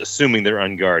I'm assuming they're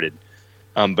unguarded.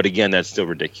 But again, that's still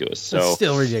ridiculous. So it's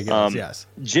still ridiculous. Yes,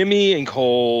 Jimmy and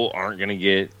Cole aren't going to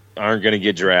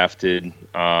get drafted.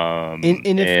 And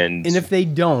if they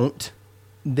don't,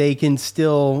 they can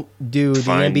still do the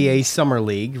Fine. NBA Summer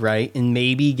League, right? And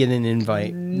maybe get an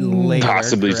invite later.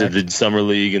 Possibly correct? to the Summer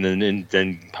League, and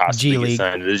then possibly G League. get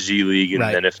signed to the G League, and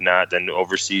Right. then if not, then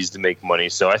overseas to make money.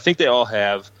 So I think they all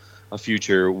have a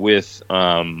future with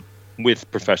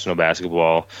professional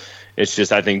basketball. It's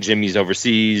just I think Jimmy's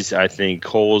overseas. I think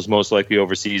Cole's most likely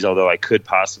overseas, although I could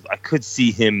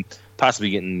see him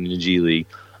possibly getting in the G League.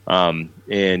 And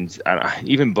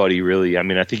even Buddy, really. I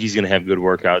mean, I think he's going to have good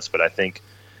workouts, but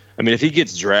if he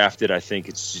gets drafted, I think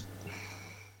it's.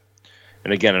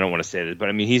 And again, I don't want to say this, but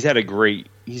I mean, he's had a great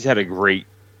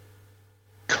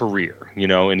career,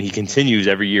 and he continues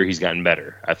every year. He's gotten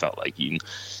better. I felt like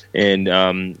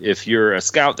and if you're a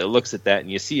scout that looks at that and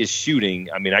you see his shooting,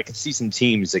 I mean, I could see some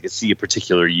teams that could see a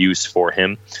particular use for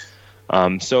him.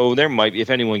 So there might be, if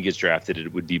anyone gets drafted,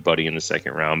 it would be Buddy in the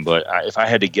second round. But if I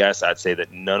had to guess, I'd say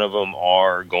that none of them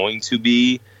are going to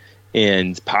be.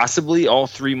 And possibly all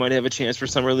three might have a chance for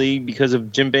Summer League because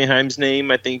of Jim Boeheim's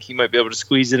name. I think he might be able to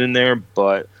squeeze it in there.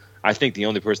 But I think the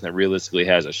only person that realistically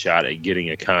has a shot at getting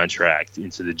a contract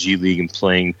into the G League and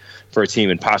playing for a team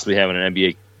and possibly having an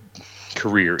NBA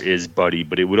career is Buddy.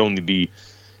 But it would only be,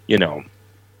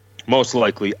 most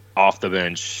likely off the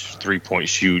bench, 3-point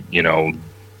shoot,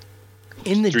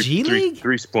 in the G League?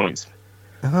 3 points.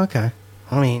 Okay.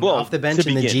 I mean, off the bench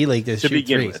in the G League to shoot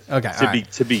threes. With. Okay,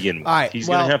 to begin with. All right, He's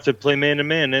going to have to play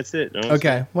man-to-man. That's it.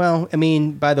 Okay. Well, I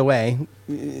mean, by the way,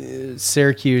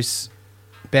 Syracuse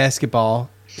basketball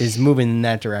is moving in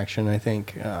that direction. I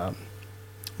think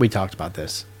we talked about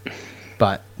this.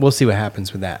 But we'll see what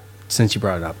happens with that since you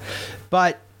brought it up.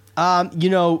 But,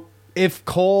 if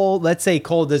Cole, let's say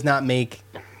Cole doesn't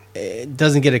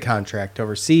get a contract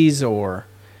overseas or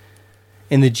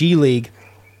in the G League,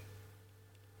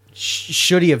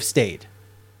 should he have stayed?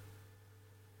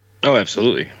 Oh,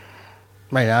 absolutely.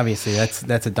 Right, obviously. That's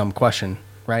a dumb question,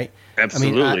 right?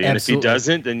 Absolutely. I mean, and if he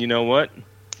doesn't, then you know what?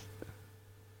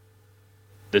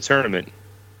 The tournament.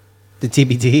 The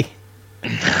TBT?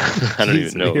 I don't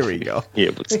even know. Here we go.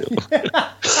 Yeah, but still.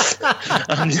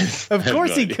 Of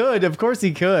course he could. Of course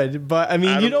he could. But, I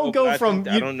mean, you don't go from...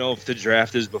 I don't know if the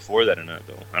draft is before that or not,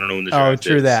 though. I don't know when the draft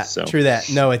is. Oh, true that. So. True that.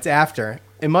 No, it's after.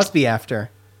 It must be after.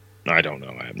 I don't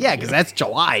know. Yeah, because that's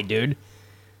July, dude.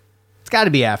 It's got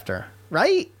to be after,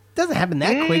 right? Doesn't happen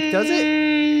that quick, does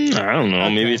it? I don't know.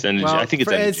 Okay. Maybe it's end of June. I think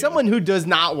it's end of June. As someone who does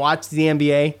not watch the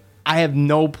NBA, I have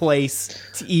no place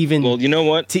to even. Well, you know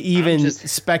what? To even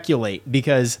speculate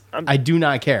because I do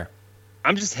not care.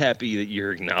 I'm just happy that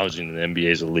you're acknowledging the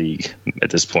NBA is a league at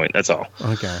this point. That's all.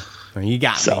 Okay, well, you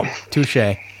got me. Touche.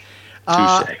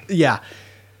 Yeah.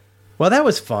 Well, that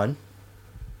was fun.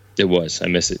 It was. I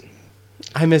miss it.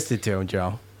 I missed it too,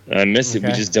 Joe. I miss it.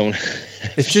 We just don't.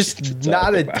 It's just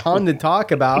not a ton to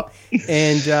talk about.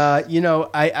 And,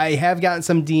 I have gotten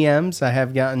some DMs. I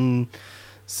have gotten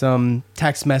some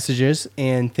text messages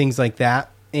and things like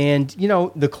that. And,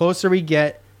 the closer we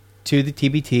get to the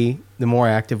TBT, the more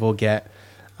active we'll get.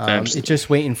 It's just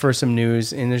waiting for some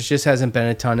news. And there just hasn't been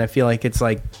a ton. I feel like it's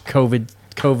like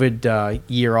COVID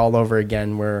year all over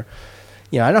again where,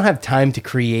 I don't have time to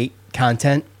create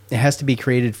content. It has to be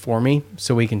created for me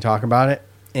so we can talk about it.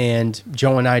 And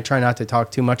Joe and I try not to talk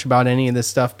too much about any of this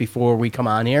stuff before we come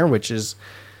on here, which is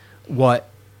what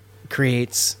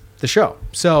creates the show.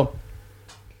 So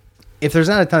if there's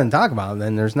not a ton to talk about,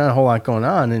 then there's not a whole lot going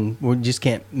on, and we just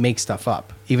can't make stuff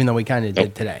up, even though we kind of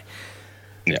did today.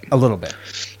 Yeah. A little bit.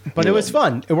 But it was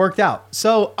fun. It worked out.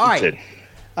 So, all right.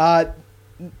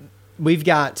 We've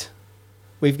got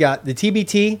the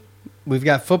TBT. We've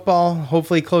got football,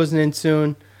 hopefully closing in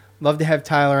soon. Love to have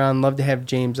Tyler on. Love to have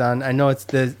James on. I know it's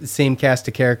the same cast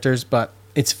of characters, but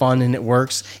it's fun and it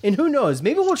works. And who knows?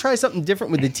 Maybe we'll try something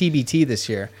different with the TBT this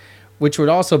year, which would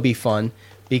also be fun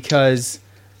because,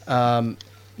 we are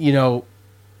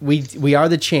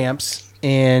the champs,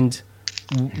 and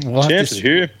we'll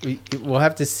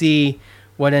have to see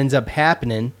what ends up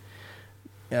happening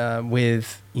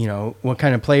with what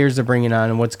kind of players they're bringing on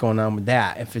and what's going on with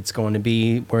that. If it's going to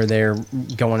be where they're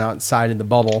going outside of the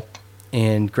bubble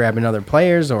and grabbing other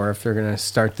players, or if they're going to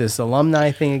start this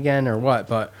alumni thing again, or what.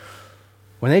 But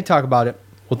when they talk about it,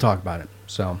 we'll talk about it.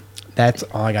 So that's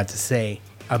all I got to say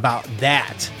about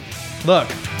that. Look,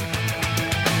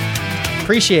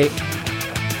 appreciate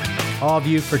all of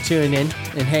you for tuning in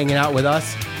and hanging out with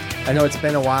us. I know it's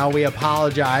been a while. We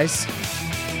apologize,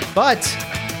 but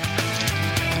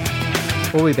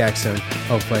we'll be back soon,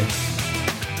 hopefully.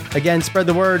 Again, spread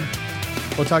the word.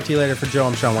 We'll talk to you later. For Joe,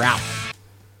 I'm Sean. We're out.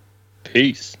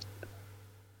 Peace.